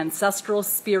from an ancestral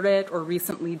spirit or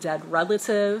recently dead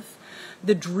relative.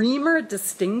 The dreamer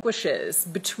distinguishes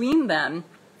between them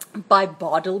by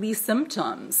bodily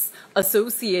symptoms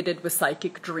associated with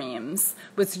psychic dreams,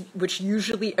 which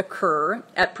usually occur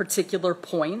at particular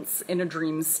points in a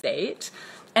dream state.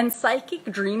 And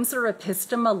psychic dreams are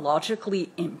epistemologically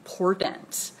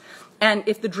important. And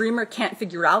if the dreamer can't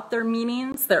figure out their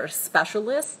meanings, there are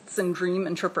specialists in dream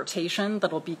interpretation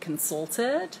that'll be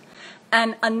consulted.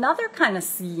 And another kind of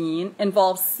seeing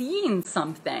involves seeing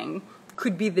something,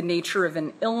 could be the nature of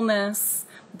an illness,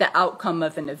 the outcome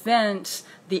of an event,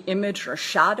 the image or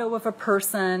shadow of a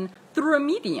person, through a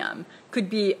medium. Could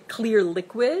be clear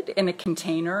liquid in a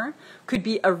container, could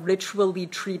be a ritually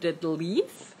treated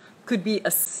leaf, could be a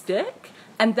stick,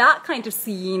 and that kind of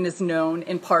seeing is known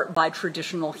in part by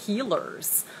traditional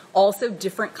healers. Also,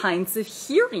 different kinds of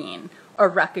hearing are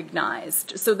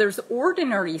recognized. So there's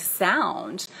ordinary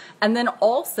sound, and then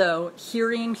also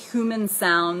hearing human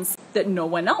sounds that no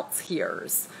one else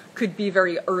hears. Could be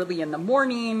very early in the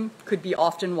morning, could be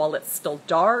often while it's still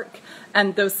dark,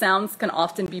 and those sounds can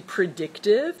often be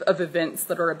predictive of events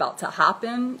that are about to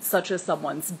happen, such as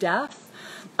someone's death.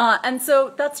 And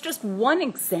so that's just one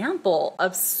example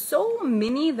of so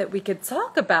many that we could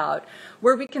talk about,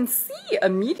 where we can see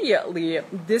immediately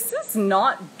this is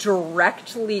not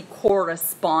directly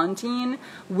corresponding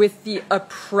with the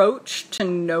approach to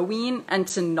knowing and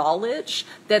to knowledge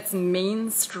that's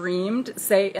mainstreamed,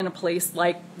 say, in a place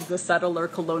like the settler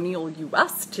colonial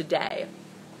US today.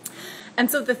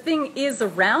 And so the thing is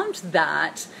around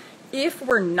that, if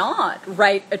we're not,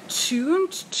 right,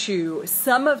 attuned to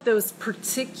some of those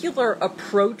particular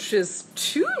approaches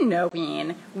to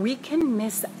knowing, we can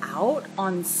miss out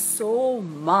on so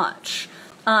much.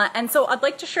 And so I'd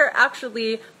like to share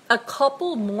actually a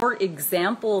couple more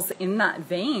examples in that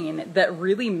vein that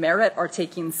really merit our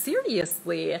taking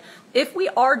seriously if we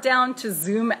are down to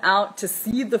zoom out to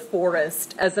see the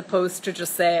forest as opposed to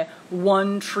just say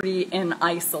one tree in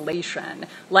isolation,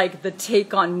 like the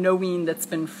take on knowing that's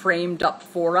been framed up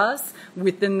for us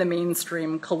within the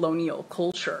mainstream colonial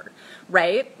culture,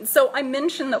 right? So I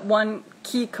mentioned that one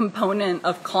key component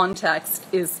of context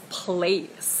is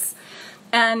place.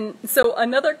 And so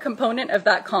another component of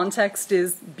that context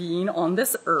is being on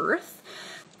this earth,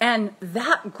 and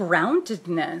that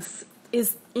groundedness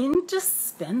is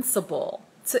indispensable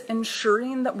to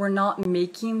ensuring that we're not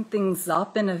making things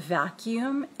up in a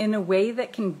vacuum in a way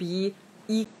that can be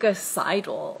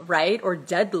ecocidal, right, or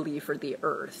deadly for the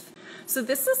earth. So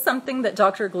this is something that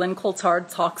Dr. Glenn Coulthard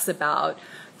talks about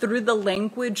through the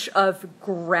language of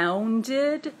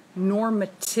grounded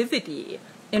normativity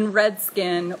in Red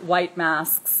Skin, White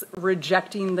Masks,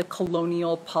 Rejecting the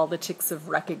Colonial Politics of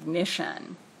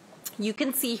Recognition. You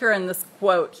can see here in this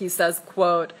quote, he says,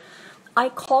 quote, "I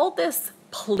call this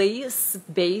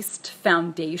place-based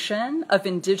foundation of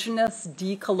indigenous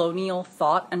decolonial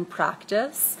thought and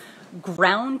practice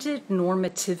grounded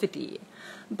normativity,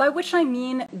 by which I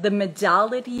mean the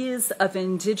modalities of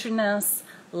indigenous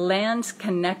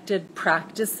land-connected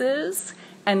practices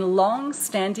and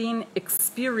long-standing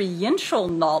experiential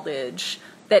knowledge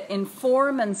that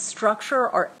inform and structure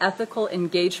our ethical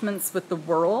engagements with the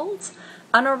world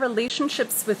and our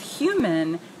relationships with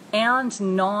human and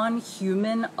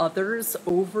non-human others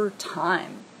over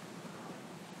time."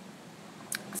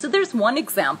 So there's one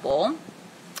example,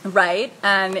 right?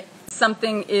 And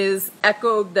something is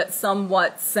echoed that's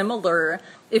somewhat similar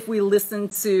if we listen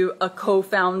to a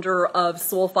co-founder of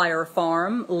Soulfire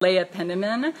Farm, Leah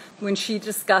Penniman, when she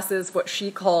discusses what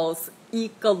she calls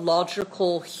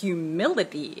ecological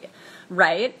humility,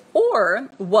 right? Or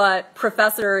what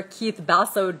Professor Keith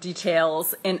Basso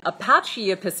details in Apache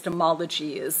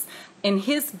epistemologies in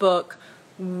his book,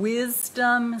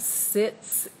 Wisdom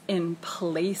Sits in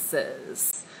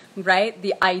Places, right?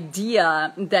 The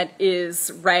idea that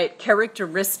is, right,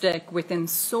 characteristic within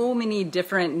so many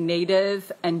different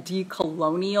native and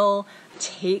decolonial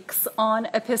takes on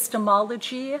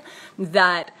epistemology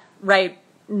that, right,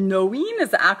 knowing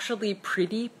is actually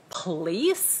pretty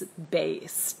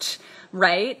place-based,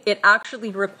 right? It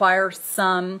actually requires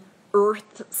some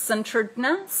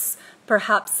earth-centeredness,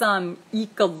 perhaps some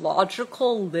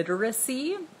ecological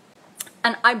literacy.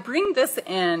 And I bring this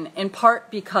in part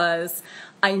because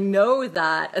I know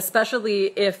that,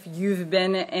 especially if you've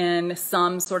been in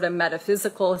some sort of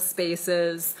metaphysical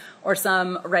spaces or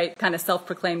some, right, kind of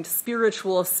self-proclaimed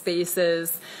spiritual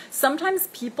spaces, sometimes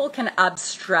people can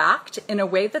abstract in a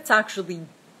way that's actually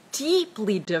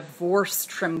deeply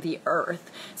divorced from the earth.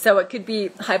 So it could be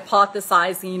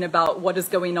hypothesizing about what is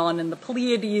going on in the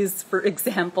Pleiades, for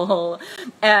example.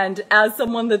 And as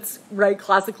someone that's, right,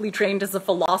 classically trained as a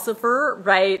philosopher,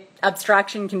 right,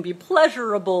 abstraction can be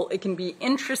pleasurable, it can be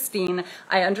interesting.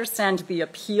 I understand the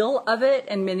appeal of it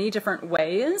in many different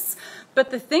ways.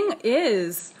 But the thing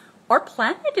is, our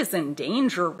planet is in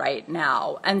danger right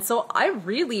now. And so I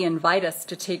really invite us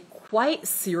to take quite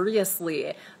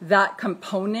seriously that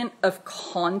component of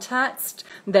context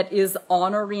that is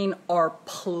honoring our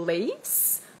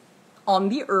place on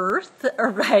the earth,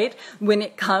 right, when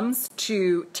it comes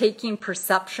to taking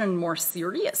perception more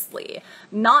seriously,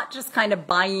 not just kind of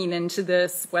buying into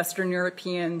this Western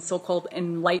European so-called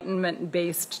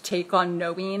enlightenment-based take on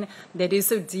knowing that is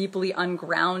so deeply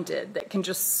ungrounded, that can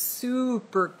just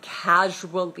super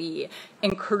casually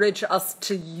encourage us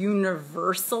to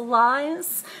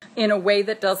universalize in a way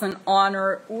that doesn't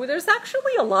honor, there's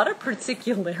actually a lot of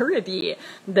particularity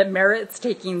that merits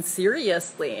taking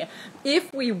seriously.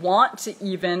 If we want to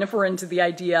even, if we're into the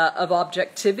idea of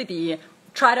objectivity,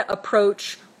 try to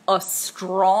approach a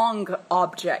strong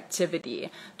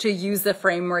objectivity, to use the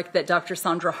framework that Dr.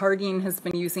 Sandra Harding has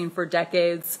been using for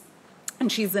decades.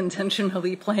 And she's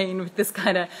intentionally playing with this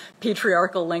kind of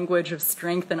patriarchal language of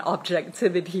strength and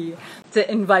objectivity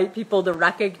to invite people to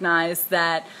recognize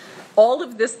that all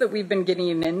of this that we've been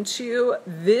getting into,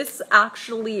 this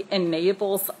actually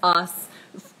enables us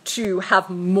to have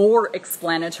more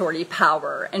explanatory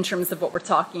power in terms of what we're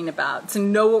talking about, to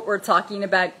know what we're talking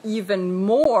about even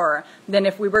more than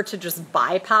if we were to just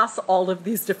bypass all of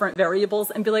these different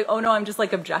variables and be like, oh no, I'm just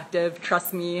like objective,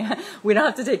 trust me, we don't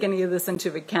have to take any of this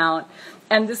into account.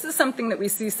 And this is something that we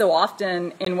see so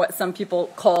often in what some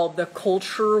people call the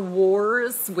culture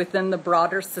wars within the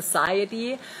broader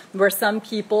society, where some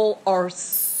people are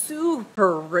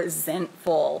super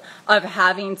resentful of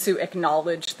having to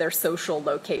acknowledge their social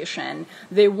location.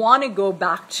 They want to go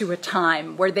back to a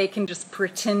time where they can just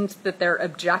pretend that they're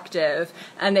objective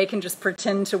and they can just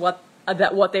pretend to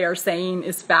that what they are saying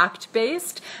is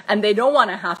fact-based, and they don't want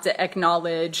to have to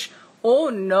acknowledge, oh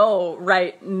no,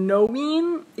 right,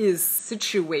 knowing is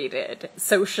situated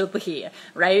socially,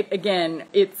 right? Again,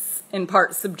 it's in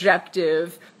part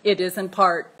subjective, it is in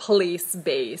part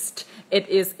place-based, it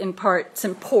is in part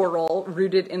temporal,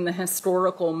 rooted in the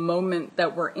historical moment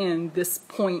that we're in, this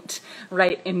point,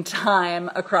 right, in time,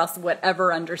 across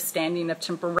whatever understanding of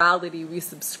temporality we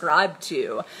subscribe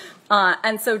to.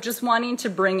 And so just wanting to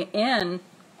bring in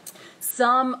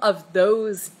some of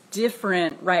those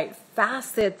different, right,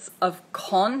 facets of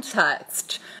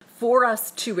context for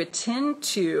us to attend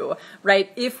to,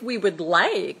 right, if we would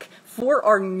like for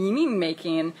our meaning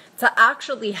making to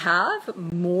actually have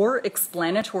more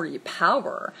explanatory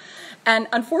power. And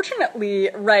unfortunately,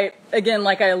 right, again,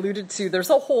 like I alluded to, there's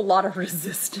a whole lot of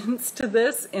resistance to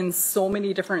this in so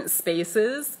many different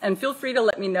spaces. And feel free to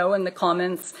let me know in the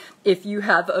comments if you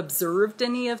have observed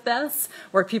any of this,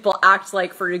 where people act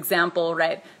like, for example,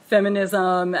 right,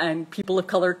 feminism and people of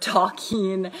color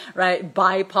talking, right,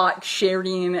 BIPOC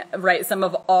sharing, right, some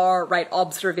of our, right,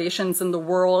 observations in the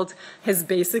world has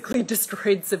basically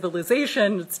destroyed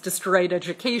civilization, it's destroyed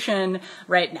education,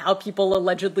 right, now people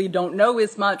allegedly don't know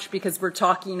as much because we're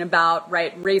talking about,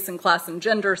 right, race and class and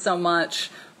gender so much,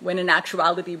 when in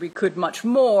actuality we could much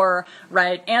more,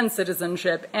 right, and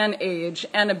citizenship and age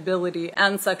and ability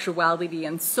and sexuality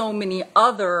and so many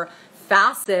other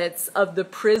facets of the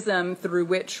prism through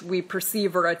which we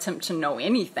perceive or attempt to know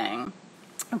anything,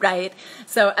 right?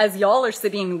 So as y'all are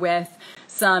sitting with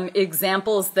some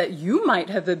examples that you might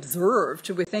have observed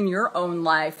within your own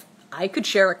life, I could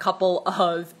share a couple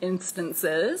of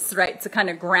instances, right, to kind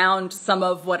of ground some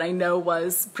of what I know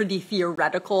was pretty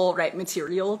theoretical, right,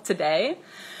 material today.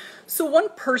 So one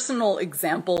personal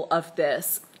example of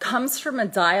this comes from a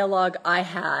dialogue I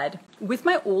had with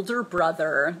my older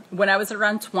brother when I was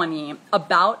around 20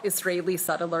 about Israeli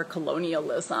settler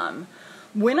colonialism.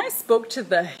 When I spoke to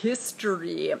the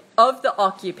history of the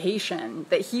occupation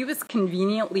that he was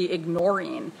conveniently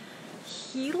ignoring,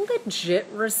 he legit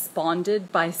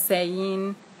responded by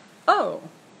saying, "Oh,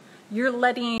 you're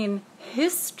letting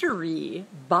history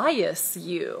bias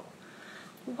you."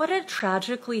 What a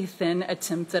tragically thin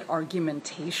attempt at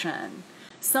argumentation.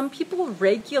 Some people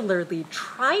regularly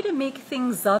try to make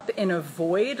things up in a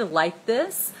void like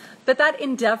this, but that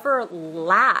endeavor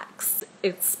lacks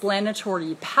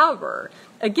explanatory power.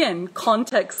 Again,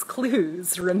 context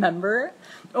clues, remember?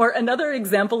 Or another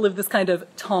example of this kind of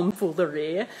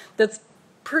tomfoolery that's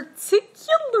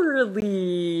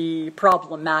particularly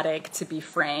problematic, to be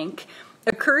frank,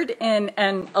 occurred in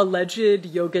an alleged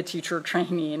yoga teacher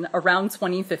training around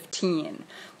 2015.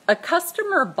 A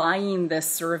customer buying this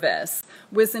service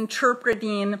was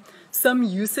interpreting some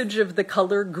usage of the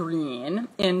color green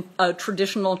in a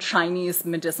traditional Chinese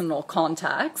medicinal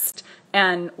context,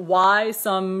 and why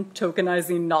some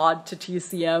tokenizing nod to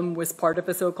TCM was part of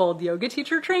a so-called yoga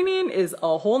teacher training is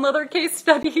a whole nother case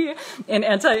study in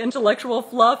anti-intellectual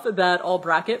fluff that I'll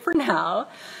bracket for now.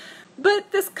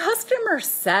 But this customer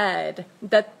said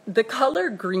that the color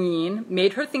green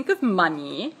made her think of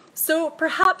money, so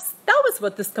perhaps that was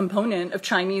what this component of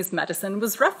Chinese medicine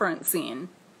was referencing.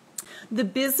 The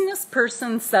business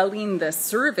person selling this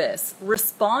service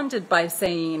responded by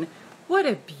saying, "What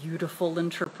a beautiful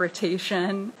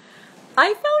interpretation."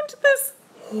 I found this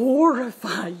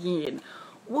horrifying.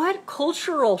 What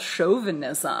cultural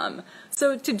chauvinism.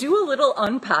 So to do a little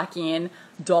unpacking,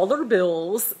 dollar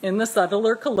bills in the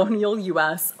settler colonial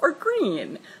US are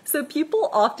green. So people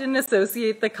often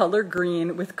associate the color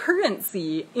green with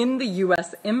currency in the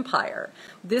US empire.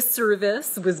 This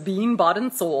service was being bought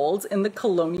and sold in the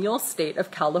colonial state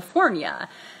of California.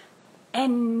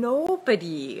 And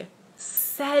nobody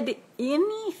said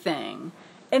anything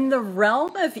in the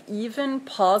realm of even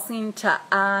pausing to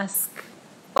ask,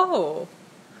 "Oh,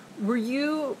 were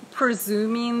you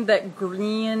presuming that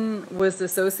green was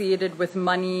associated with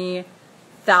money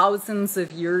thousands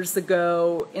of years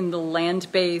ago in the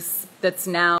land base that's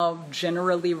now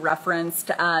generally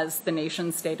referenced as the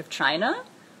nation state of China?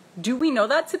 Do we know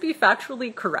that to be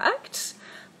factually correct?"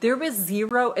 There was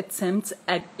zero attempt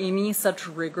at any such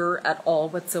rigor at all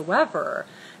whatsoever.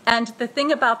 And the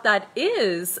thing about that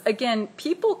is, again,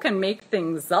 people can make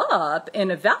things up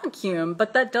in a vacuum,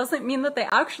 but that doesn't mean that they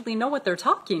actually know what they're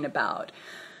talking about.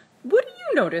 What do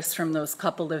you notice from those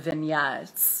couple of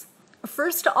vignettes?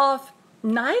 First off,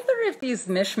 neither of these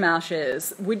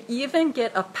mishmashes would even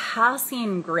get a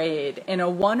passing grade in a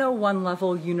 101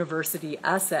 level university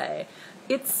essay.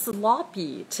 It's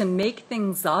sloppy to make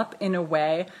things up in a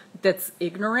way that's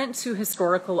ignorant to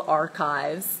historical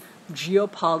archives,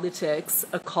 geopolitics,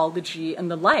 ecology,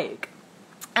 and the like.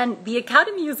 And the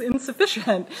academy is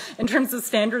insufficient in terms of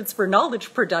standards for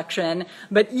knowledge production,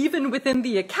 but even within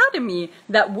the academy,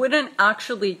 that wouldn't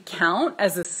actually count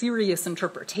as a serious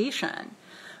interpretation.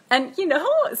 And you know,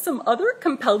 some other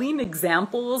compelling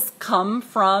examples come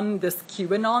from this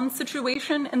QAnon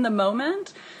situation in the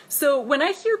moment. So when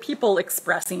I hear people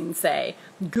expressing, say,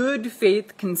 good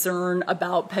faith concern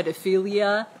about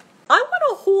pedophilia, I want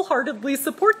to wholeheartedly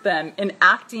support them in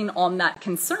acting on that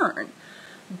concern.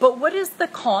 But what is the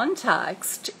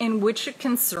context in which a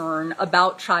concern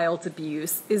about child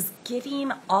abuse is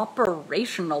getting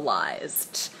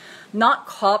operationalized? not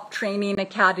cop training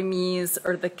academies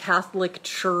or the Catholic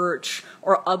Church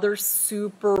or other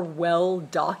super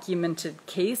well-documented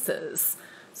cases.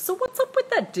 So what's up with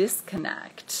that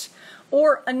disconnect?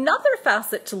 Or another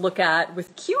facet to look at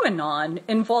with QAnon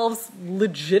involves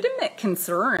legitimate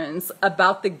concerns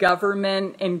about the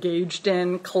government engaged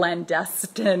in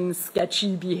clandestine,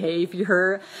 sketchy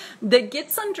behavior that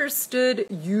gets understood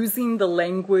using the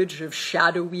language of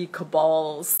shadowy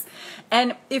cabals.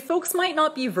 And if folks might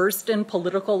not be versed in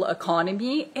political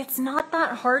economy, it's not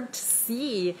that hard to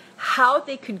see how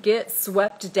they could get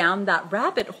swept down that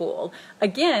rabbit hole.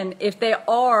 Again, if they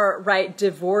are, right,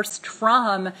 divorced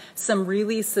from some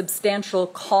really substantial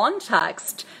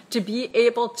context to be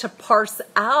able to parse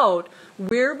out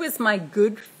where was my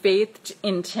good faith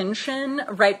intention,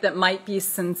 right, that might be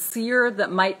sincere,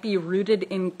 that might be rooted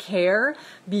in care,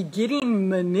 be getting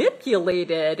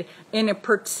manipulated in a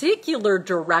particular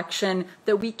direction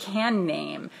that we can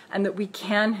name and that we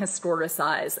can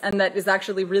historicize, and that is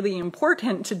actually really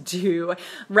important to do,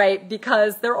 right,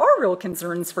 because there are real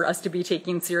concerns for us to be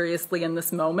taken seriously in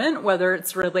this moment, whether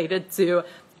it's related to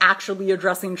actually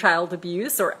addressing child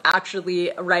abuse or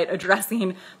actually, right,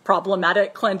 addressing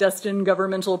problematic clandestine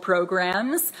governmental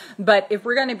programs. But if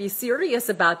we're going to be serious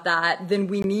about that, then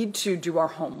we need to do our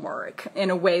homework in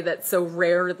a way that so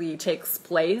rarely takes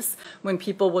place when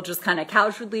people will just kind of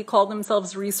casually call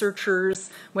themselves researchers,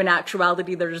 when in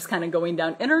actuality they're just kind of going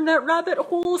down internet rabbit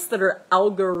holes that are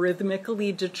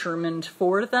algorithmically determined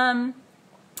for them.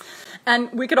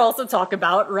 And we could also talk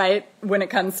about, right, when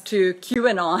it comes to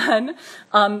QAnon,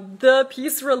 the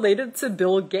piece related to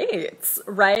Bill Gates,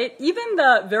 right? Even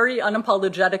the very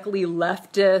unapologetically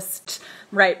leftist,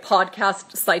 right,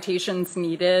 podcast Citations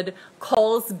Needed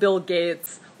calls Bill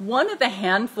Gates one of the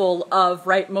handful of,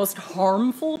 right, most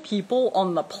harmful people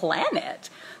on the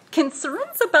planet.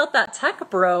 Concerns about that tech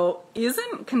bro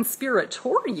isn't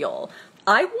conspiratorial.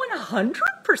 I want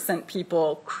 100%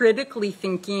 people critically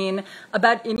thinking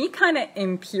about any kind of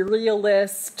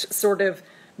imperialist, sort of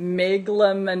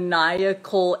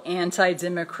megalomaniacal,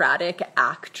 anti-democratic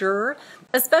actor,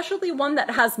 especially one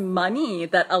that has money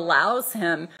that allows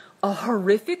him a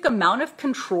horrific amount of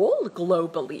control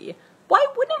globally. Why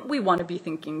wouldn't we want to be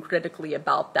thinking critically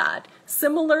about that?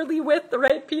 Similarly with,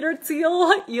 right, Peter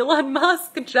Thiel, Elon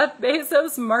Musk, Jeff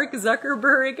Bezos, Mark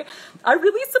Zuckerberg, I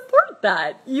really support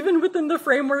that, even within the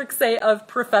framework, say, of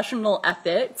professional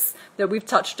ethics that we've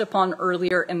touched upon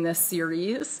earlier in this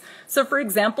series. So, for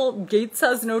example, Gates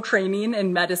has no training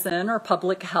in medicine or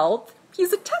public health.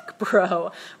 He's a tech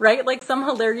bro, right? Like some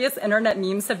hilarious internet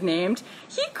memes have named,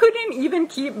 he couldn't even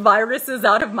keep viruses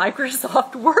out of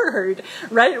Microsoft Word,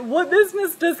 right? What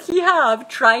business does he have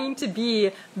trying to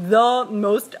be the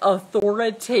most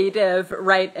authoritative,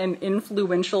 right, and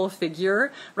influential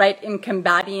figure, right, in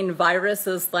combating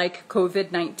viruses like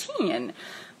COVID-19?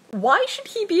 Why should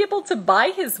he be able to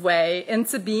buy his way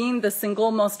into being the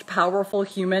single most powerful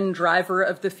human driver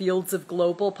of the fields of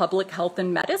global public health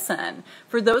and medicine?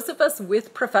 For those of us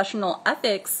with professional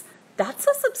ethics, that's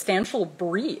a substantial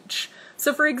breach.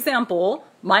 So, for example,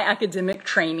 my academic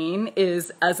training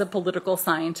is as a political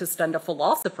scientist and a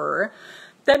philosopher.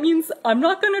 That means I'm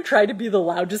not going to try to be the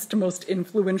loudest, most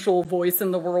influential voice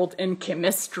in the world in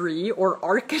chemistry or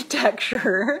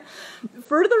architecture.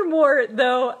 Furthermore,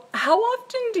 though, how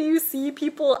often do you see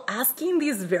people asking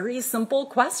these very simple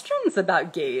questions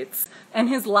about Gates and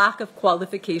his lack of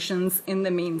qualifications in the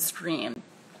mainstream?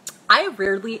 I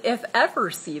rarely, if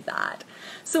ever, see that.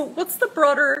 So what's the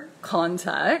broader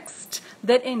context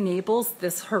that enables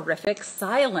this horrific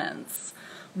silence?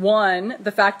 One,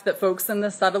 the fact that folks in the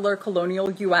settler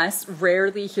colonial U.S.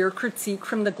 rarely hear critique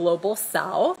from the global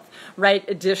South, right?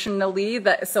 Additionally,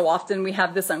 that so often we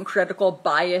have this uncritical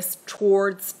bias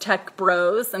towards tech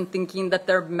bros and thinking that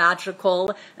they're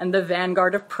magical and the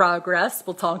vanguard of progress.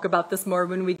 We'll talk about this more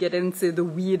when we get into the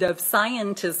weed of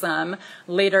scientism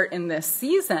later in this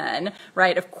season,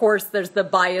 right? Of course, there's the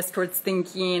bias towards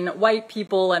thinking white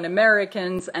people and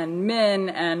Americans and men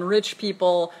and rich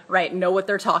people, right, know what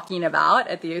they're talking about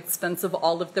at the expense of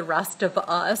all of the rest of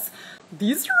us.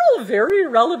 These are all very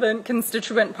relevant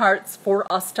constituent parts for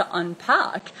us to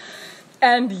unpack.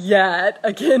 And yet,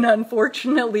 again,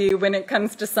 unfortunately, when it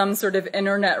comes to some sort of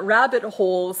internet rabbit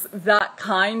holes, that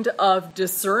kind of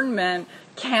discernment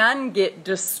can get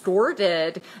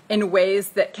distorted in ways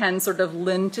that can sort of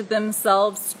lend to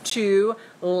themselves to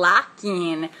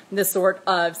lacking the sort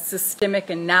of systemic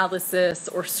analysis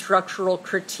or structural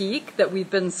critique that we've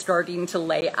been starting to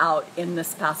lay out in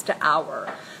this past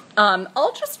hour.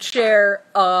 I'll just share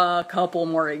a couple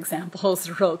more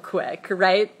examples real quick,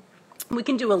 right? We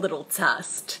can do a little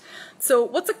test. So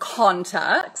what's a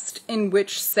context in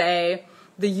which, say,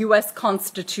 the US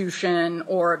Constitution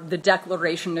or the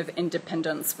Declaration of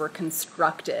Independence were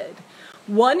constructed?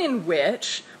 One in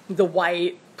which the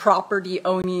white,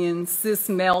 property-owning, cis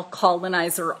male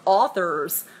colonizer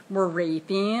authors were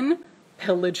raping,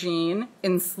 pillaging,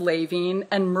 enslaving,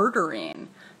 and murdering.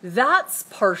 That's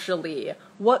partially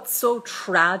what's so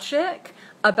tragic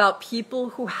about people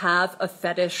who have a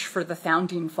fetish for the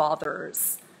founding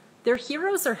fathers. Their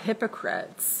heroes are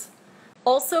hypocrites.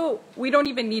 Also, we don't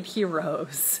even need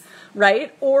heroes,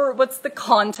 right? Or what's the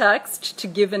context, to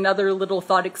give another little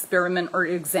thought experiment or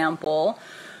example,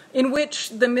 in which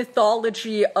the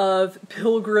mythology of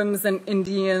pilgrims and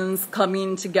Indians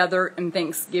coming together in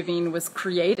Thanksgiving was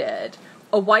created?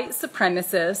 A white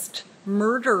supremacist,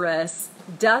 murderous,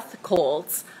 death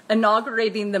cults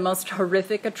inaugurating the most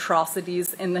horrific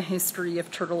atrocities in the history of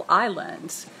Turtle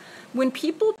Island. When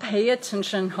people pay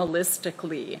attention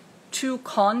holistically to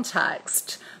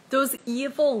context, those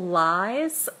evil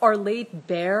lies are laid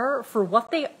bare for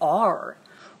what they are.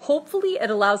 Hopefully it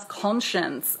allows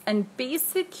conscience and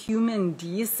basic human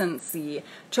decency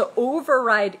to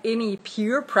override any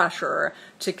peer pressure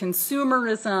to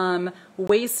consumerism,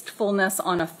 wastefulness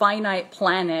on a finite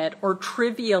planet, or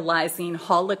trivializing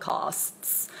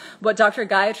holocausts. What Dr.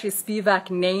 Gayatri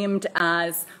Spivak named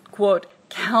as, quote,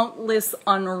 countless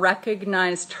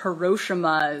unrecognized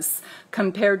Hiroshimas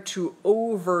compared to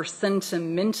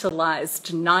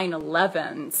over-sentimentalized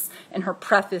 9/11s in her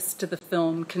preface to the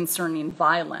film concerning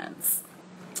violence.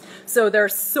 So there are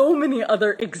so many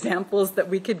other examples that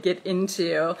we could get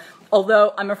into,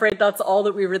 although I'm afraid that's all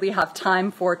that we really have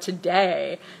time for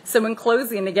today. So in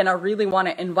closing, again, I really want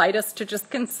to invite us to just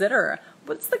consider,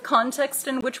 what's the context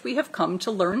in which we have come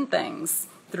to learn things?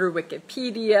 Through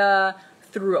Wikipedia,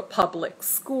 through a public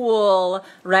school,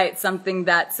 right? Something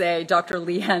that, say, Dr.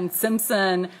 Leanne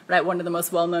Simpson, right, one of the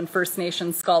most well-known First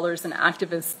Nation scholars and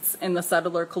activists in the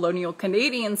settler colonial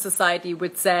Canadian society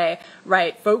would say,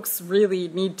 right, folks really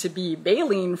need to be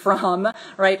bailing from,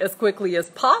 right, as quickly as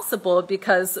possible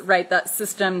because, right, that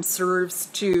system serves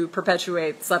to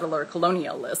perpetuate settler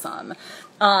colonialism.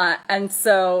 And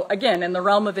so, again, in the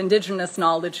realm of indigenous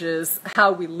knowledges,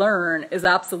 how we learn is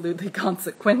absolutely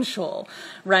consequential,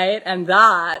 right? And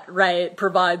that, right,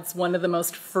 provides one of the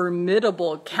most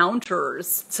formidable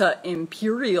counters to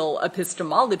imperial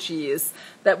epistemologies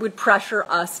that would pressure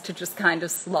us to just kind of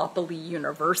sloppily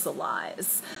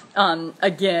universalize.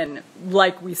 Again,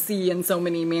 like we see in so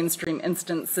many mainstream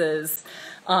instances,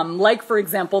 like, for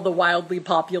example, the wildly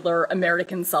popular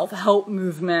American self-help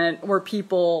movement, where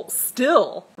people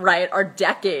still, right, are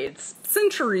decades,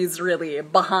 centuries really,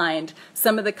 behind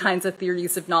some of the kinds of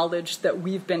theories of knowledge that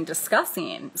we've been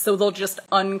discussing. So they'll just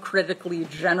uncritically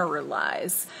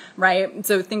generalize, right?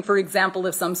 So think, for example,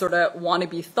 of some sort of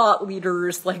wannabe thought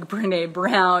leaders like Brene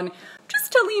Brown,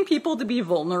 just telling people to be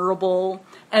vulnerable,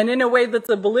 and in a way that's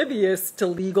oblivious to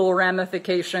legal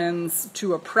ramifications,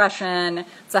 to oppression,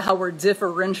 to how we're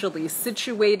differentially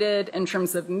situated in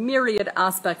terms of myriad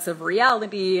aspects of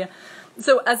reality.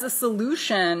 So as a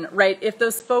solution, right, if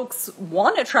those folks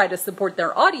want to try to support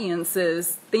their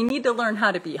audiences, they need to learn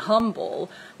how to be humble.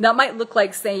 That might look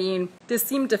like saying, this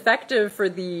seemed effective for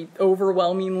the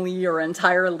overwhelmingly or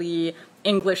entirely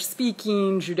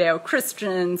English-speaking,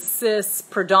 Judeo-Christian, cis,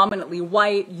 predominantly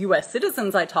white U.S.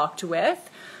 citizens I talked with.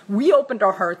 We opened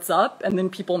our hearts up and then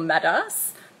people met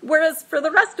us. Whereas for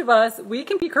the rest of us, we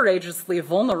can be courageously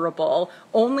vulnerable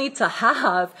only to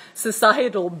have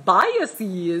societal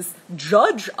biases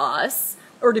judge us,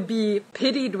 or to be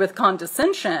pitied with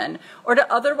condescension, or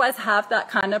to otherwise have that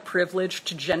kind of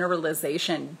privileged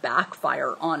generalization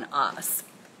backfire on us.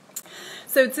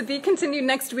 So to be continued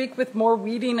next week with more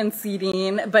reading and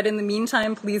seeding, but in the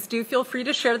meantime, please do feel free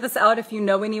to share this out if you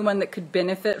know anyone that could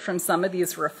benefit from some of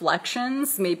these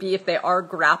reflections, maybe if they are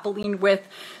grappling with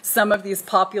some of these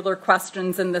popular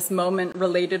questions in this moment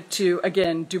related to,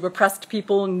 again, do oppressed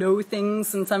people know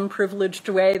things in some privileged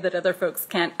way that other folks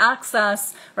can't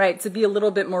access, right? To be a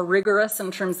little bit more rigorous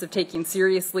in terms of taking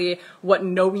seriously what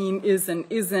knowing is and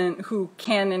isn't, who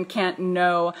can and can't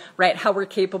know, right? How we're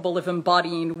capable of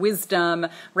embodying wisdom,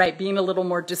 right? Being a little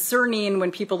more discerning when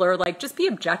people are like, just be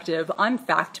objective. I'm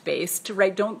fact-based,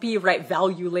 right? Don't be, right,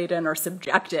 value-laden or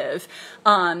subjective.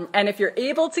 And if you're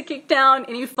able to kick down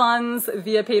any funds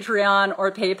via Patreon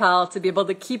or PayPal to be able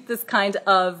to keep this kind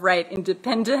of, right,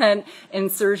 independent,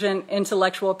 insurgent,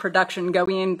 intellectual production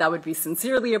going, that would be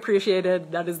sincerely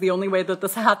appreciated. That is the only way that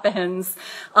this happens.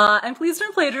 And please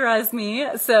don't plagiarize me.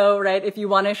 So, right, if you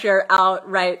want to share out,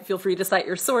 right, feel free to cite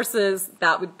your sources.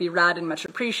 That would be rad and much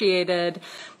appreciated.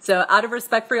 episode. So out of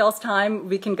respect for y'all's time,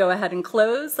 we can go ahead and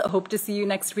close. Hope to see you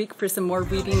next week for some more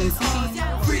reading and seeding.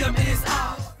 Freedom is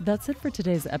ours. That's it for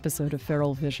today's episode of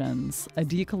Feral Visions, a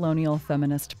decolonial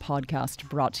feminist podcast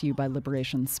brought to you by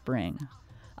Liberation Spring.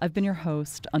 I've been your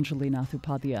host, Anjali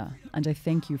Nathupadhyay, and I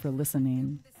thank you for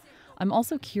listening. I'm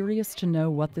also curious to know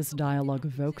what this dialogue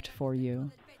evoked for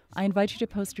you. I invite you to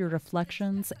post your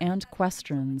reflections and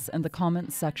questions in the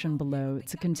comments section below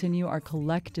to continue our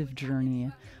collective journey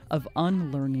of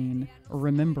unlearning,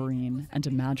 remembering, and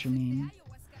imagining.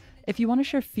 If you want to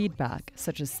share feedback,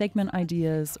 such as segment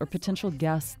ideas or potential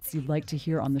guests you'd like to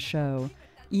hear on the show,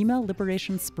 email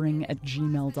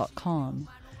liberationspring@gmail.com.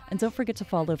 And don't forget to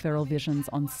follow Feral Visions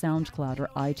on SoundCloud or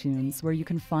iTunes, where you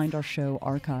can find our show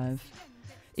archive.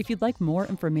 If you'd like more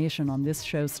information on this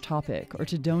show's topic or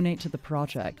to donate to the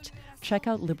project, check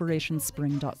out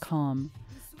liberationspring.com.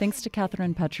 Thanks to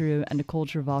Catherine Petru and Nicole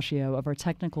Gervasio of our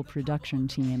technical production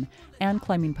team, and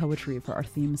Climbing Poetry for our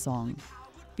theme song.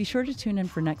 Be sure to tune in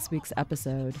for next week's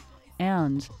episode.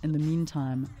 And, in the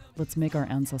meantime, let's make our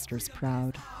ancestors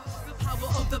proud. The power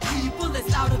of the people is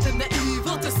louder than the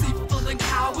evil, deceitful and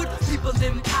coward. People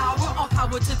in power, all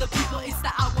power to the people. It's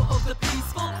the hour of the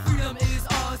peaceful. Freedom is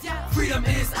ours, yeah. Freedom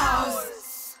is ours.